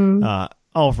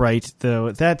 All right,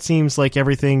 though. That seems like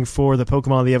everything for the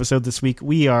Pokemon of the episode this week.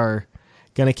 We are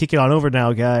going to kick it on over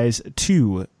now, guys,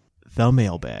 to the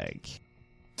mailbag.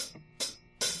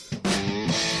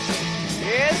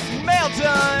 It's mail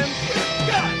time!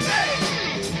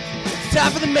 It's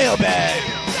time for the mailbag!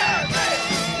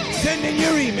 Send in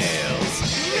your emails!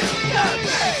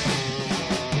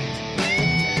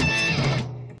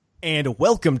 And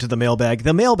welcome to the mailbag.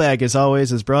 The mailbag, as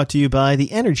always, is brought to you by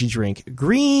the energy drink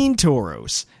Green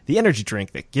Tauros, the energy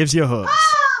drink that gives you hooves.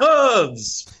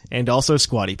 Hooves! And also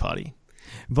Squatty Potty.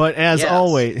 But as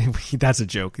always, that's a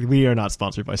joke. We are not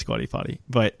sponsored by Squatty Potty,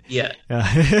 but yet,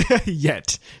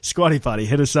 Squatty Potty,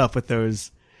 hit us up with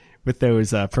those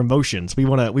promotions. We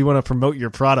want to promote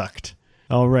your product.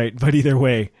 All right, but either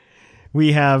way,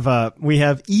 we have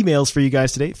emails for you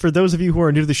guys today. For those of you who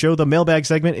are new to the show, the mailbag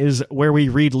segment is where we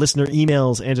read listener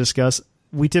emails and discuss.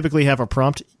 We typically have a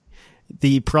prompt.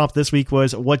 The prompt this week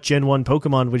was, what Gen 1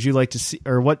 Pokemon would you like to see,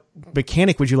 or what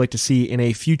mechanic would you like to see in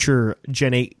a future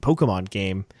Gen 8 Pokemon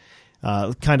game?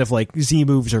 Kind of like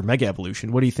Z-moves or Mega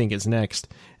Evolution. What do you think is next?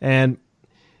 And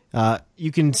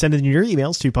you can send in your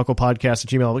emails to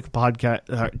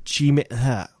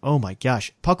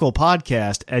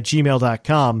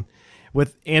pucklepodcast@gmail.com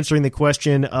with answering the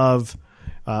question of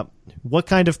what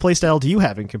kind of playstyle do you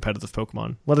have in competitive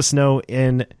Pokemon? Let us know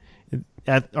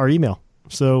at our email.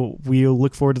 So we'll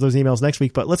look forward to those emails next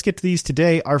week. But let's get to these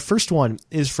today. Our first one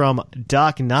is from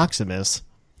Doc Noximus.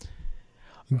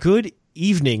 Good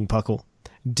evening, Puckle.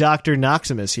 Dr.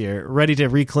 Noximus here, ready to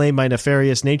reclaim my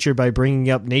nefarious nature by bringing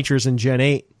up natures in Gen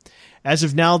 8. As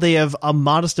of now, they have a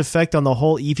modest effect on the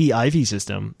whole EV-IV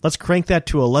system. Let's crank that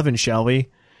to 11, shall we?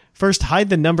 First, hide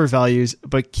the number values,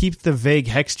 but keep the vague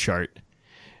hex chart.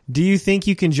 Do you think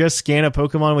you can just scan a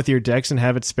Pokemon with your Dex and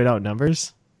have it spit out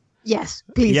numbers? Yes,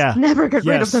 please. Yeah. Never get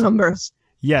rid of the numbers.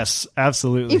 Yes,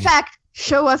 absolutely. In fact,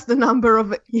 show us the number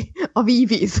of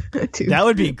EVs too. That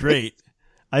would be great.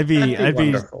 I'd be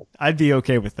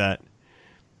okay with that.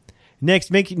 Next,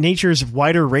 make natures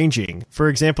wider ranging. For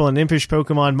example, an impish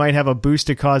Pokemon might have a boost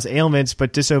to cause ailments,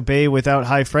 but disobey without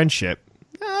high friendship.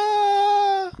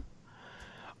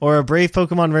 Or a brave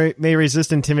Pokemon may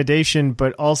resist intimidation,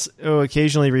 but also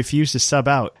occasionally refuse to sub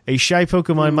out. A shy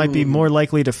Pokemon might be more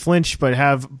likely to flinch, but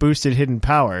have boosted hidden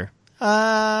power.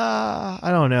 I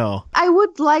don't know. I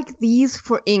would like these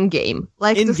for in-game.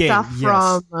 Like in-game, the stuff yes.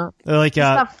 from... like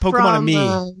Pokemon and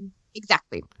Me.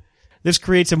 Exactly. This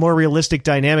creates a more realistic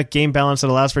dynamic game balance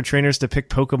that allows for trainers to pick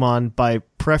Pokemon by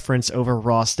preference over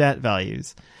raw stat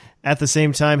values. At the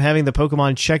same time, having the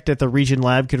Pokemon checked at the region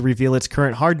lab could reveal its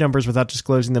current hard numbers without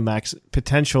disclosing the max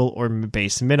potential or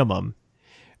base minimum.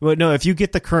 Well, no, if you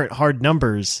get the current hard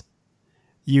numbers,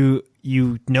 you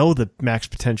know the max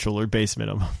potential or base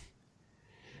minimum.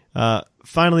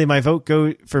 Finally, my vote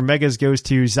for Megas goes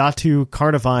to Xatu,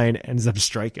 Carnivine, and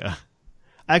Zebstrika.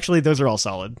 Actually, those are all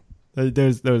solid.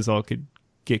 Those all could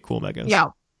get cool Megas.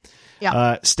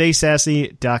 Yeah. Stay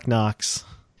sassy, Doc Knox.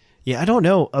 Yeah, I don't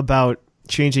know about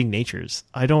changing natures.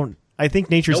 I think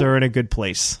natures are in a good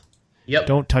place. Yep.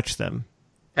 Don't touch them.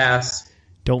 Pass.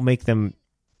 Don't make them.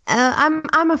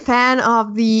 I'm a fan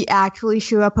of the actually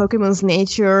show a Pokemon's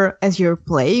nature as you're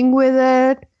playing with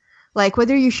it. Like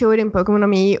whether you show it in Pokemon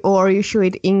Me or you show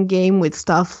it in game with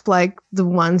stuff like the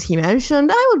ones he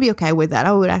mentioned, I would be okay with that.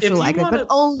 I would actually like it, but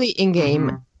only in game.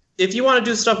 Mm-hmm. If you want to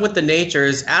do stuff with the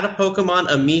natures, add a Pokemon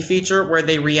a Me feature where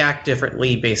they react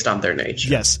differently based on their nature.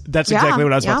 Yes, that's exactly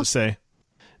what I was about to say.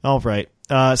 All right.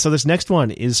 So this next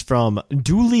one is from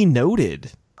Duly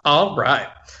Noted. All right.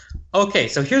 Okay,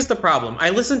 so here's the problem.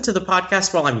 I listen to the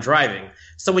podcast while I'm driving.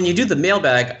 So when you do the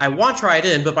mailbag, I want to write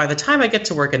in, but by the time I get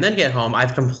to work and then get home,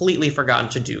 I've completely forgotten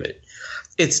to do it.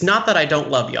 It's not that I don't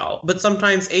love y'all, but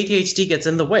sometimes ADHD gets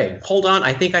in the way. Hold on,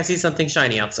 I think I see something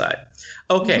shiny outside.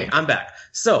 Okay, I'm back.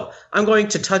 So, I'm going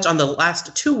to touch on the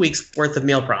last 2 weeks worth of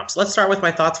meal prompts. Let's start with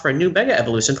my thoughts for a new Mega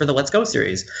Evolution for the Let's Go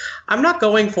series. I'm not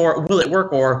going for will it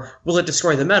work or will it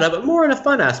destroy the meta, but more in a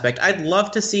fun aspect. I'd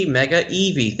love to see Mega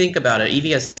Eevee. Think about it.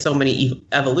 Eevee has so many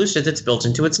evolutions, it's built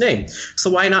into its name. So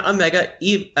why not a Mega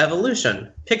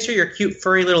Evolution? Picture your cute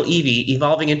furry little Eevee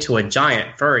evolving into a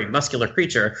giant, furry, muscular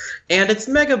creature, and its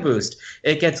Mega Boost.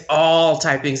 It gets all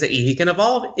typings that Eevee can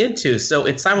evolve into, so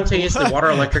it's simultaneously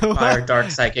water, electric, fire, dark,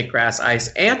 psychic, grass, ice,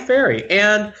 and fairy.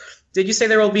 And did you say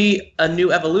there will be a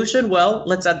new evolution? Well,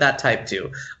 let's add that type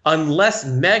too. Unless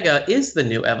Mega is the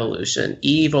new evolution,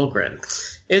 Evil Grin.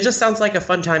 It just sounds like a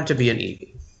fun time to be an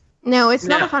Eevee. No, it's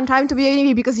not a fun time to be an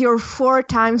Eevee because you're 4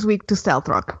 times weak to Stealth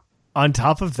Rock. On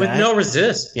top of that, with no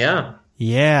resist, yeah.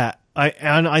 Yeah,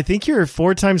 I think you're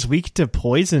 4 times weak to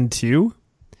poison too.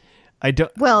 I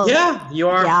don't. Well, yeah, you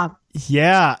are. Yeah.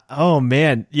 Yeah. Oh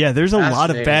man. Yeah. There's a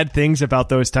lot of bad things about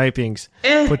those typings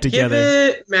put together.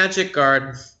 Give it Magic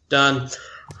Guard. Done.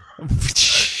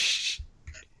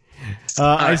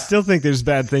 I still think there's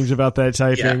bad things about that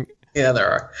typing. Yeah, there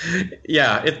are.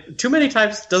 Yeah, too many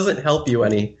types doesn't help you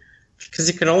any.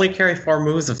 Because you can only carry 4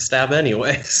 moves of stab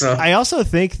anyway. So I also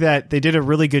think that they did a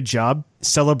really good job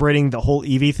celebrating the whole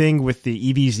Eevee thing with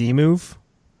the EVZ move.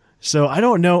 So I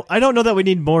don't know that we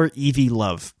need more Eevee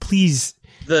love. Please.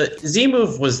 The Z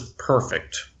move was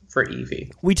perfect for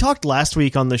Eevee. We talked last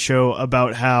week on the show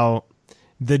about how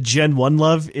the Gen 1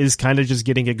 love is kind of just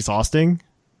getting exhausting.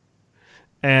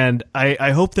 And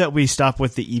I hope that we stop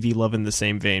with the Eevee love in the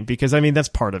same vein. Because, I mean, that's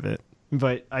part of it.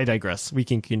 But I digress. We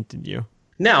can continue.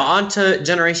 Now, on to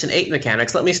Generation 8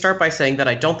 mechanics. Let me start by saying that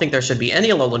I don't think there should be any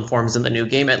Alolan forms in the new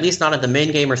game, at least not in the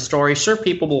main game or story. Sure,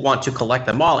 people will want to collect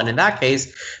them all, and in that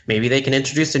case, maybe they can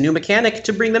introduce a new mechanic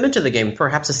to bring them into the game,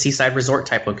 perhaps a seaside resort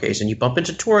type location. You bump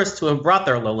into tourists who have brought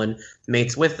their Alolan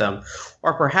mates with them.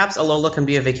 Or perhaps Alola can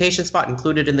be a vacation spot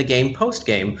included in the game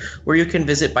post-game, where you can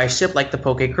visit by ship like the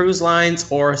Poke Cruise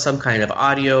Lines, or some kind of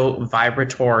audio,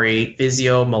 vibratory,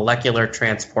 physio-molecular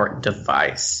transport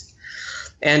device.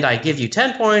 And I give you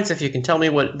 10 points if you can tell me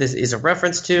what this is a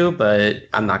reference to, but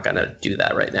I'm not going to do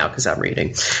that right now because I'm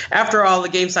reading. After all, the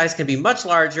game size can be much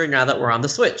larger now that we're on the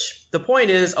Switch. The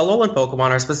point is, Alolan Pokemon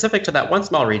are specific to that one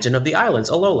small region of the islands,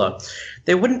 Alola.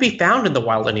 They wouldn't be found in the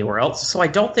wild anywhere else, so I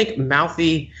don't think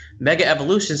mouthy Mega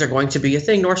Evolutions are going to be a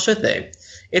thing, nor should they.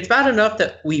 It's bad enough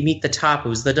that we meet the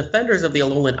Tapus, the defenders of the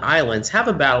Alolan Islands, have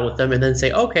a battle with them, and then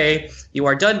say, okay, you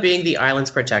are done being the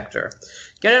island's protector.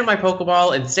 Get in my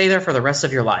Pokeball and stay there for the rest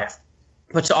of your life.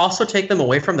 But to also take them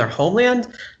away from their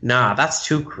homeland? Nah, that's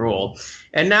too cruel.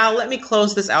 And now let me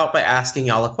close this out by asking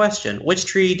y'all a question. Which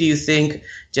tree do you think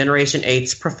Generation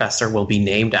 8's professor will be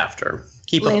named after?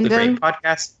 Keep up the great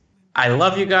podcast. I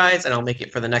love you guys, and I'll make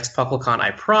it for the next PuckleCon,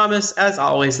 I promise. As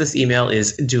always, this email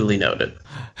is duly noted.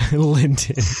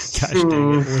 Linden. Gosh dang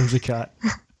it, Whimsicott.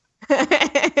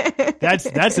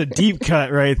 That's a deep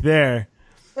cut right there.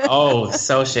 Oh,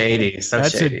 so shady.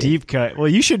 That's shady. A deep cut. Well,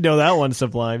 you should know that one,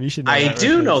 Sublime. You should know I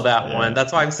do know that one.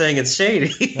 That's why I'm saying it's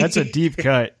shady. That's a deep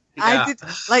cut. Yeah.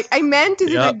 I meant it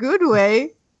in a good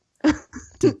way.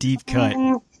 It's a deep cut.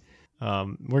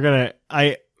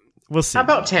 We'll see. How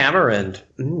about Tamarind?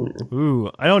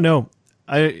 Ooh, I don't know.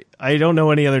 I don't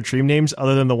know any other tree names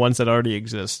other than the ones that already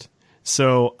exist.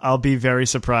 So I'll be very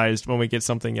surprised when we get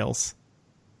something else.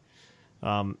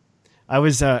 I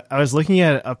was looking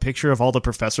at a picture of all the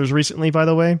professors recently, by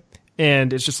the way,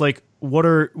 and it's just like,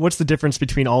 what's the difference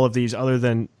between all of these other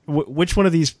than which one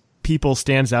of these people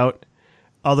stands out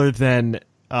other than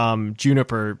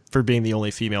Juniper for being the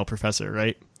only female professor,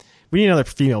 right? We need another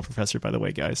female professor, by the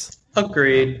way, guys.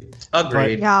 Agreed.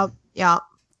 Yeah.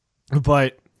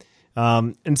 But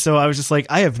and so I was just like,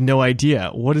 I have no idea.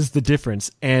 What is the difference?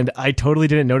 And I totally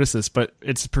didn't notice this, but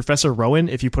it's Professor Rowan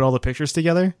if you put all the pictures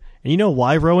together. And you know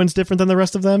why Rowan's different than the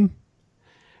rest of them?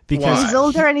 Because he's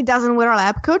older and he doesn't wear a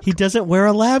lab coat. He doesn't wear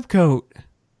a lab coat.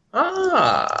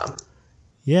 Ah.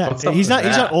 Yeah, he's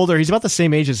not older. He's about the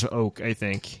same age as Oak, I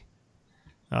think.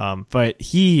 But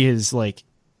he is like,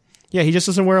 yeah, he just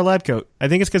doesn't wear a lab coat. I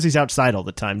think it's because he's outside all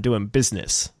the time doing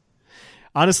business.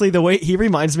 Honestly, the way he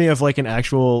reminds me of like an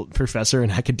actual professor in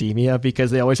academia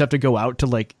because they always have to go out to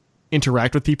like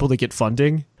interact with people to get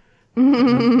funding.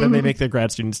 Then they make their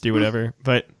grad students do whatever.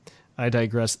 But I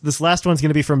digress. This last one's going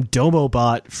to be from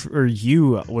Domobot for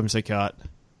you, Whimsicott.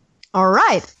 All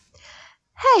right.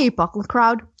 Hey, Puckle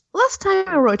Crowd. Last time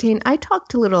I wrote in, I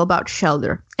talked a little about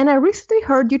Shellder, and I recently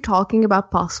heard you talking about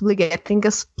possibly getting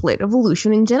a split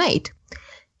evolution in Gen 8.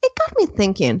 It got me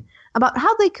thinking about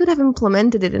how they could have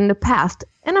implemented it in the past,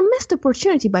 and a missed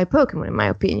opportunity by Pokemon, in my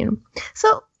opinion.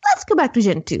 So let's go back to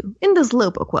Gen 2, in the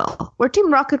Slowpoke well, where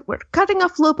Team Rocket were cutting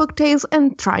off Slowpoke tails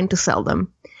and trying to sell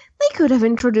them. They could have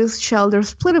introduced Shellder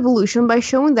Split Evolution by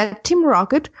showing that Team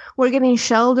Rocket were getting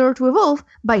Shellder to evolve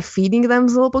by feeding them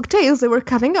Slowpoke tails they were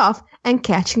cutting off and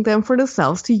catching them for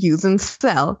themselves to use and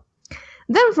sell.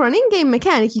 Then for an in-game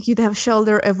mechanic, you could have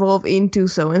Shellder evolve into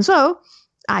so-and-so,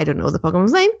 I don't know the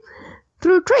Pokemon's name,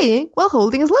 through trading while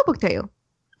holding a Slowpoke tail.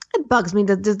 It bugs me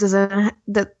that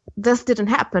this didn't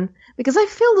happen, because I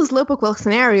feel the Slowpoke well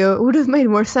scenario would have made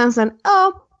more sense than,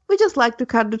 we just like to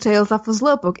cut the tails off of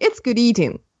Slowpoke, it's good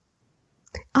eating.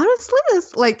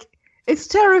 Honestly, it's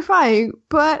terrifying,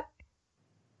 but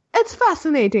it's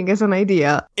fascinating as an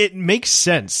idea. It makes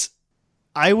sense.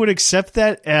 I would accept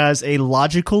that as a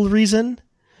logical reason.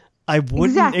 I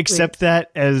wouldn't accept that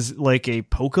as like a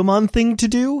Pokemon thing to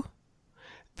do,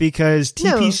 because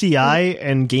TPCI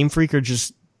and Game Freak are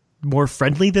just more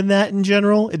friendly than that in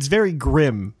general. It's very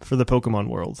grim for the Pokemon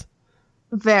world.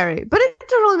 Very. But it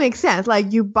totally makes sense.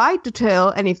 Like, you bite the tail,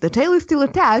 and if the tail is still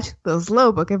attached, the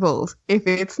Slowpoke evolves. If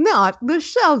it's not, the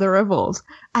Shellder evolves.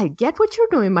 I get what you're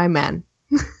doing, my man.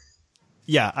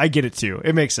 Yeah, I get it too.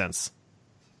 It makes sense.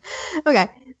 Okay,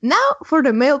 now for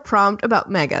the mail prompt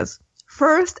about Megas.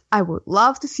 First, I would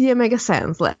love to see a Mega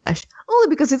Sandslash, only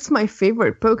because it's my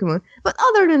favorite Pokemon. But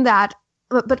others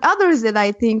that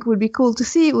I think would be cool to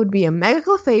see would be a Mega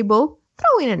Clefable,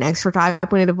 throw in an extra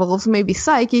type when it evolves, maybe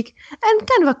Psychic, and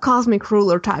kind of a Cosmic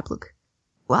Ruler type look.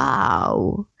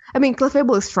 Wow. I mean,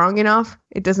 Clefable is strong enough.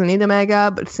 It doesn't need a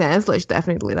Mega, but Sandslash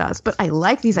definitely does. But I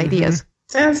like these ideas.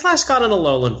 Sandslash got an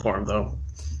Alolan form, though.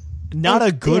 Not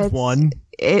a good one.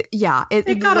 It got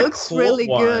looks a cool really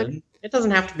one. good. It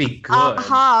doesn't have to be good.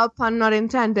 Pun not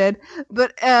intended.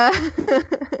 But, I'm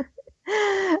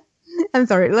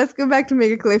sorry, let's go back to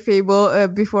Mega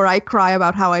Clefable before I cry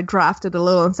about how I drafted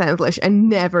Alolan Sandslash and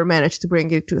never managed to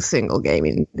bring it to a single game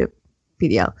in the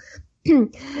PDL.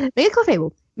 Mega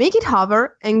Clefable. Make it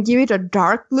hover and give it a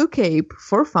dark blue cape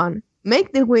for fun.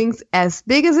 Make the wings as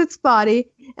big as its body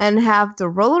and have the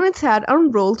roll on its head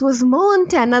unroll to a small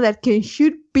antenna that can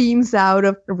shoot beams out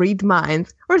of read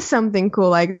minds or something cool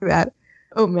like that.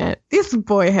 Oh man, this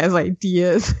boy has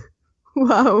ideas.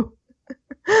 Wow.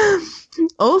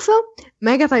 Also,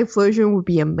 Mega Typhlosion would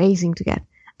be amazing to get.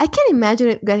 I can imagine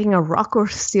it getting a rock or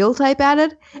steel type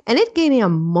added, and it gaining a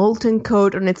molten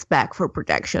coat on its back for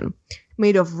protection,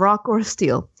 made of rock or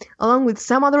steel, along with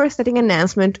some other aesthetic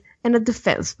enhancement and a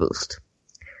defense boost.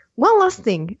 One last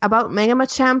thing about Mega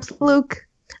Machamp's look.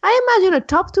 I imagine the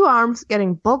top two arms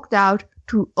getting bulked out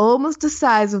to almost the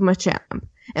size of Machamp,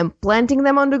 and planting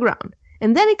them on the ground,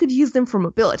 and then it could use them for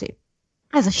mobility,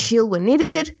 as a shield when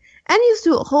needed, and used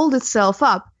to hold itself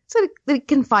up so that it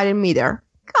can fight in midair.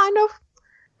 Kind of.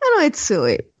 I know it's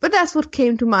silly, but that's what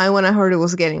came to mind when I heard it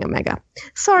was getting a Mega.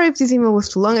 Sorry if this email was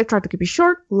too long, I tried to keep it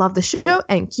short. Love the show,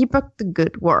 and keep up the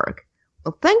good work.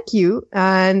 Well, thank you,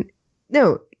 and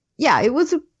it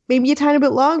was maybe a tiny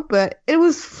bit long, but it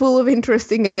was full of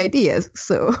interesting ideas,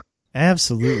 so.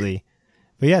 Absolutely.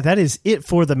 But yeah, that is it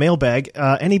for the mailbag.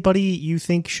 Anybody you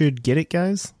think should get it,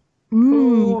 guys?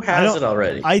 Who has it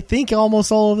already? I think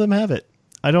almost all of them have it.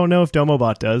 I don't know if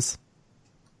Domobot does.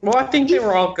 Well, I think they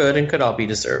were all good and could all be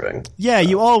deserving. Yeah,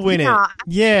 you all win it.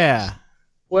 Yeah.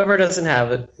 Whoever doesn't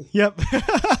have it. Yep.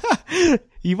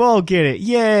 You all get it.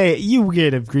 Yay. You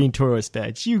get a green Tauros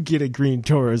badge. You get a green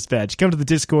Tauros badge. Come to the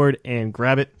Discord and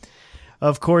grab it.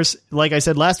 Of course, like I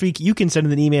said last week, you can send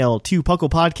an email to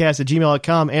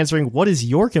pucklepodcast@gmail.com answering what is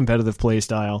your competitive play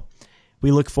style. We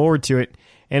look forward to it.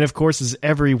 And of course, as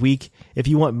every week, if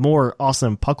you want more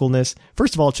awesome Puckleness,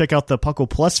 first of all, check out the Puckle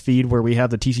Plus feed where we have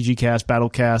the TCG Cast,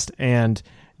 Battlecast, and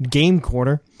Game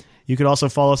Corner. You could also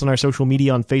follow us on our social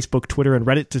media on Facebook, Twitter, and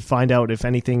Reddit to find out if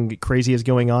anything crazy is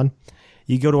going on.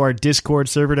 You go to our Discord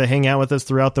server to hang out with us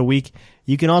throughout the week.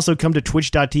 You can also come to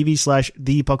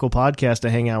twitch.tv/thepucklepodcast to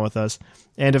hang out with us.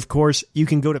 And of course, you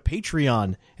can go to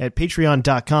Patreon at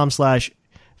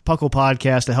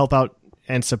patreon.com/pucklepodcast to help out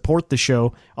and support the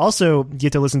show. Also,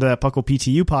 get to listen to that Puckle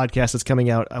PTU podcast that's coming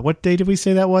out. What day did we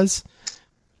say that was?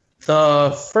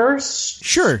 The first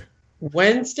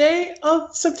Wednesday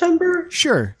of September?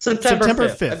 Sure. September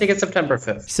 5th. I think it's September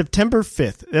 5th. September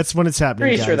 5th. That's when it's happening,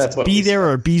 Pretty guys. sure that's what Be we there said.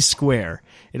 or be square.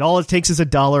 All it takes is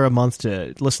 $1 a month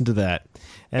to listen to that.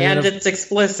 And it's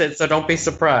explicit, so don't be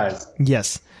surprised.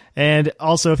 Yes. And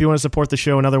also, if you want to support the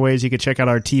show in other ways, you can check out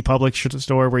our TeePublic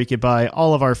store where you can buy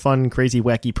all of our fun, crazy,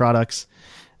 wacky products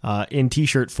in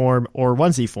t-shirt form or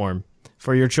onesie form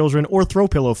for your children or throw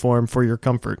pillow form for your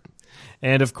comfort.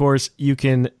 And of course, you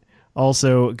can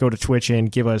Also, go to Twitch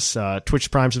and give us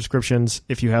Twitch Prime subscriptions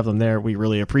if you have them there. We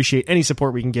really appreciate any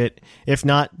support we can get. If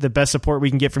not, the best support we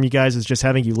can get from you guys is just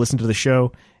having you listen to the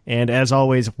show. And as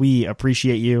always, we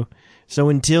appreciate you. So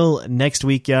until next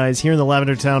week, guys, here in the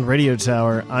Lavender Town Radio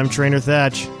Tower, I'm Trainer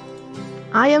Thatch.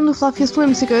 I am the fluffiest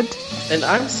whimsicott. And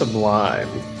I'm Sublime.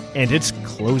 And it's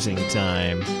closing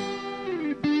time.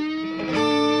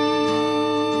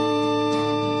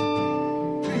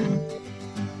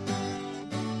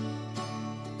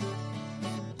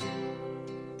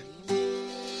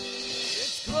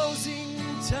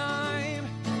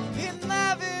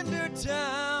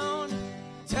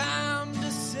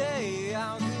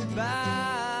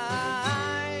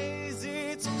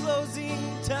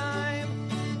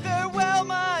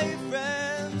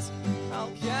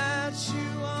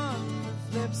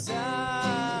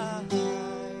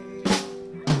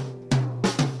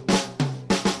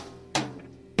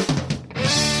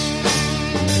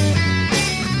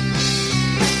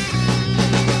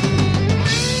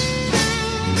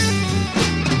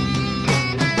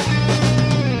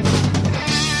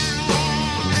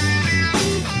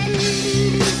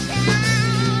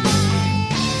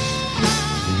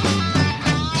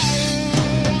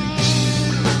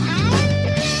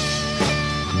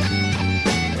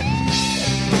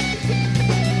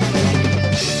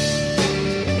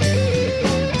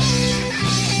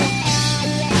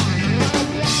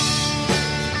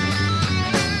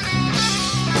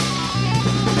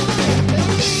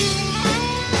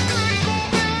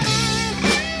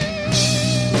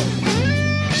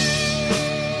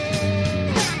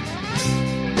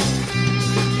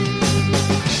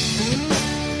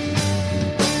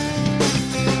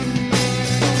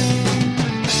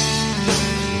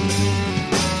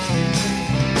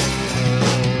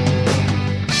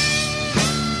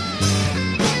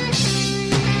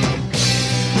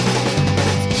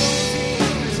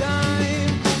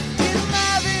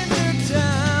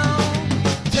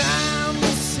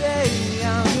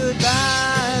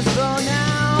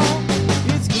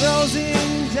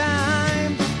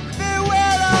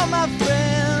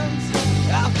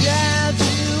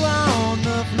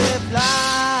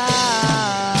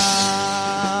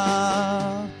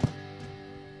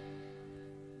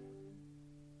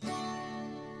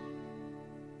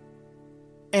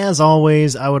 As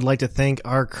always, I would like to thank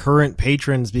our current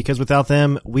patrons, because without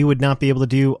them, we would not be able to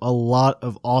do a lot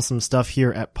of awesome stuff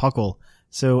here at Puckle.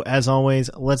 So as always,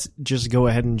 let's just go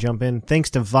ahead and jump in. Thanks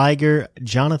to Viger,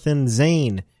 Jonathan,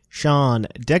 Zane, Sean,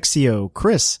 Dexio,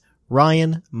 Chris,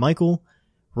 Ryan, Michael,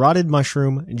 Rotted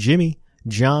Mushroom, Jimmy,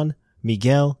 John,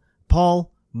 Miguel,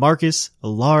 Paul, Marcus,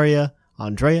 Ilaria,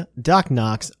 Andrea, Doc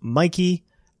Knox, Mikey,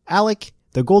 Alec,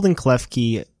 The Golden Clef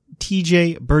Key,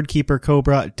 TJ, Birdkeeper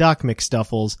Cobra, Doc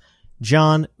McStuffles,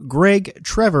 John, Greg,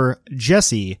 Trevor,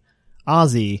 Jesse,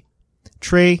 Ozzy,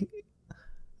 Trey,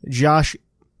 Josh,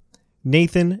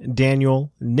 Nathan,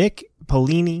 Daniel, Nick,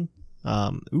 Polini,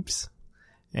 and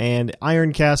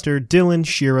Ironcaster, Dylan,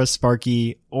 Shira,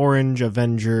 Sparky, Orange,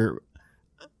 Avenger,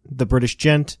 The British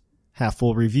Gent, Half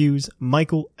Full Reviews,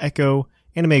 Michael, Echo,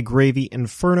 Anime Gravy,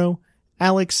 Inferno,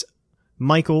 Alex,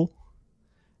 Michael,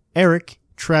 Eric,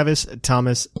 Travis,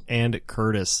 Thomas, and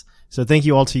Curtis. So thank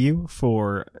you all to you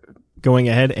for going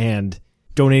ahead and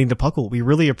donating to Puckle. We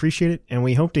really appreciate it, and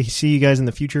we hope to see you guys in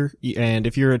the future. And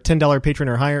if you're a $10 patron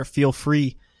or higher, feel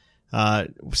free.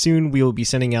 Soon we will be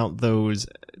sending out those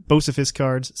Bosifist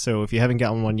cards, so if you haven't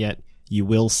gotten one yet, you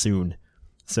will soon.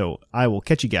 So I will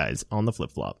catch you guys on the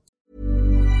flip-flop.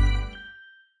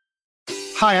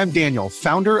 Hi, I'm Daniel,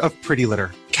 founder of Pretty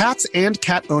Litter. Cats and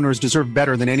cat owners deserve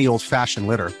better than any old-fashioned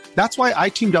litter. That's why I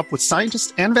teamed up with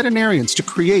scientists and veterinarians to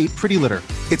create Pretty Litter.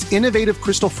 Its innovative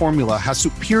crystal formula has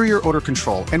superior odor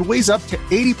control and weighs up to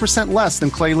 80% less than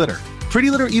clay litter.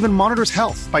 Pretty Litter even monitors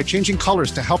health by changing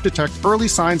colors to help detect early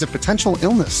signs of potential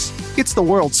illness. It's the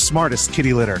world's smartest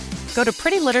kitty litter. Go to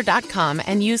prettylitter.com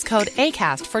and use code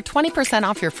ACAST for 20%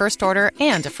 off your first order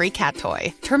and a free cat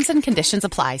toy. Terms and conditions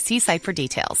apply. See site for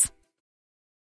details.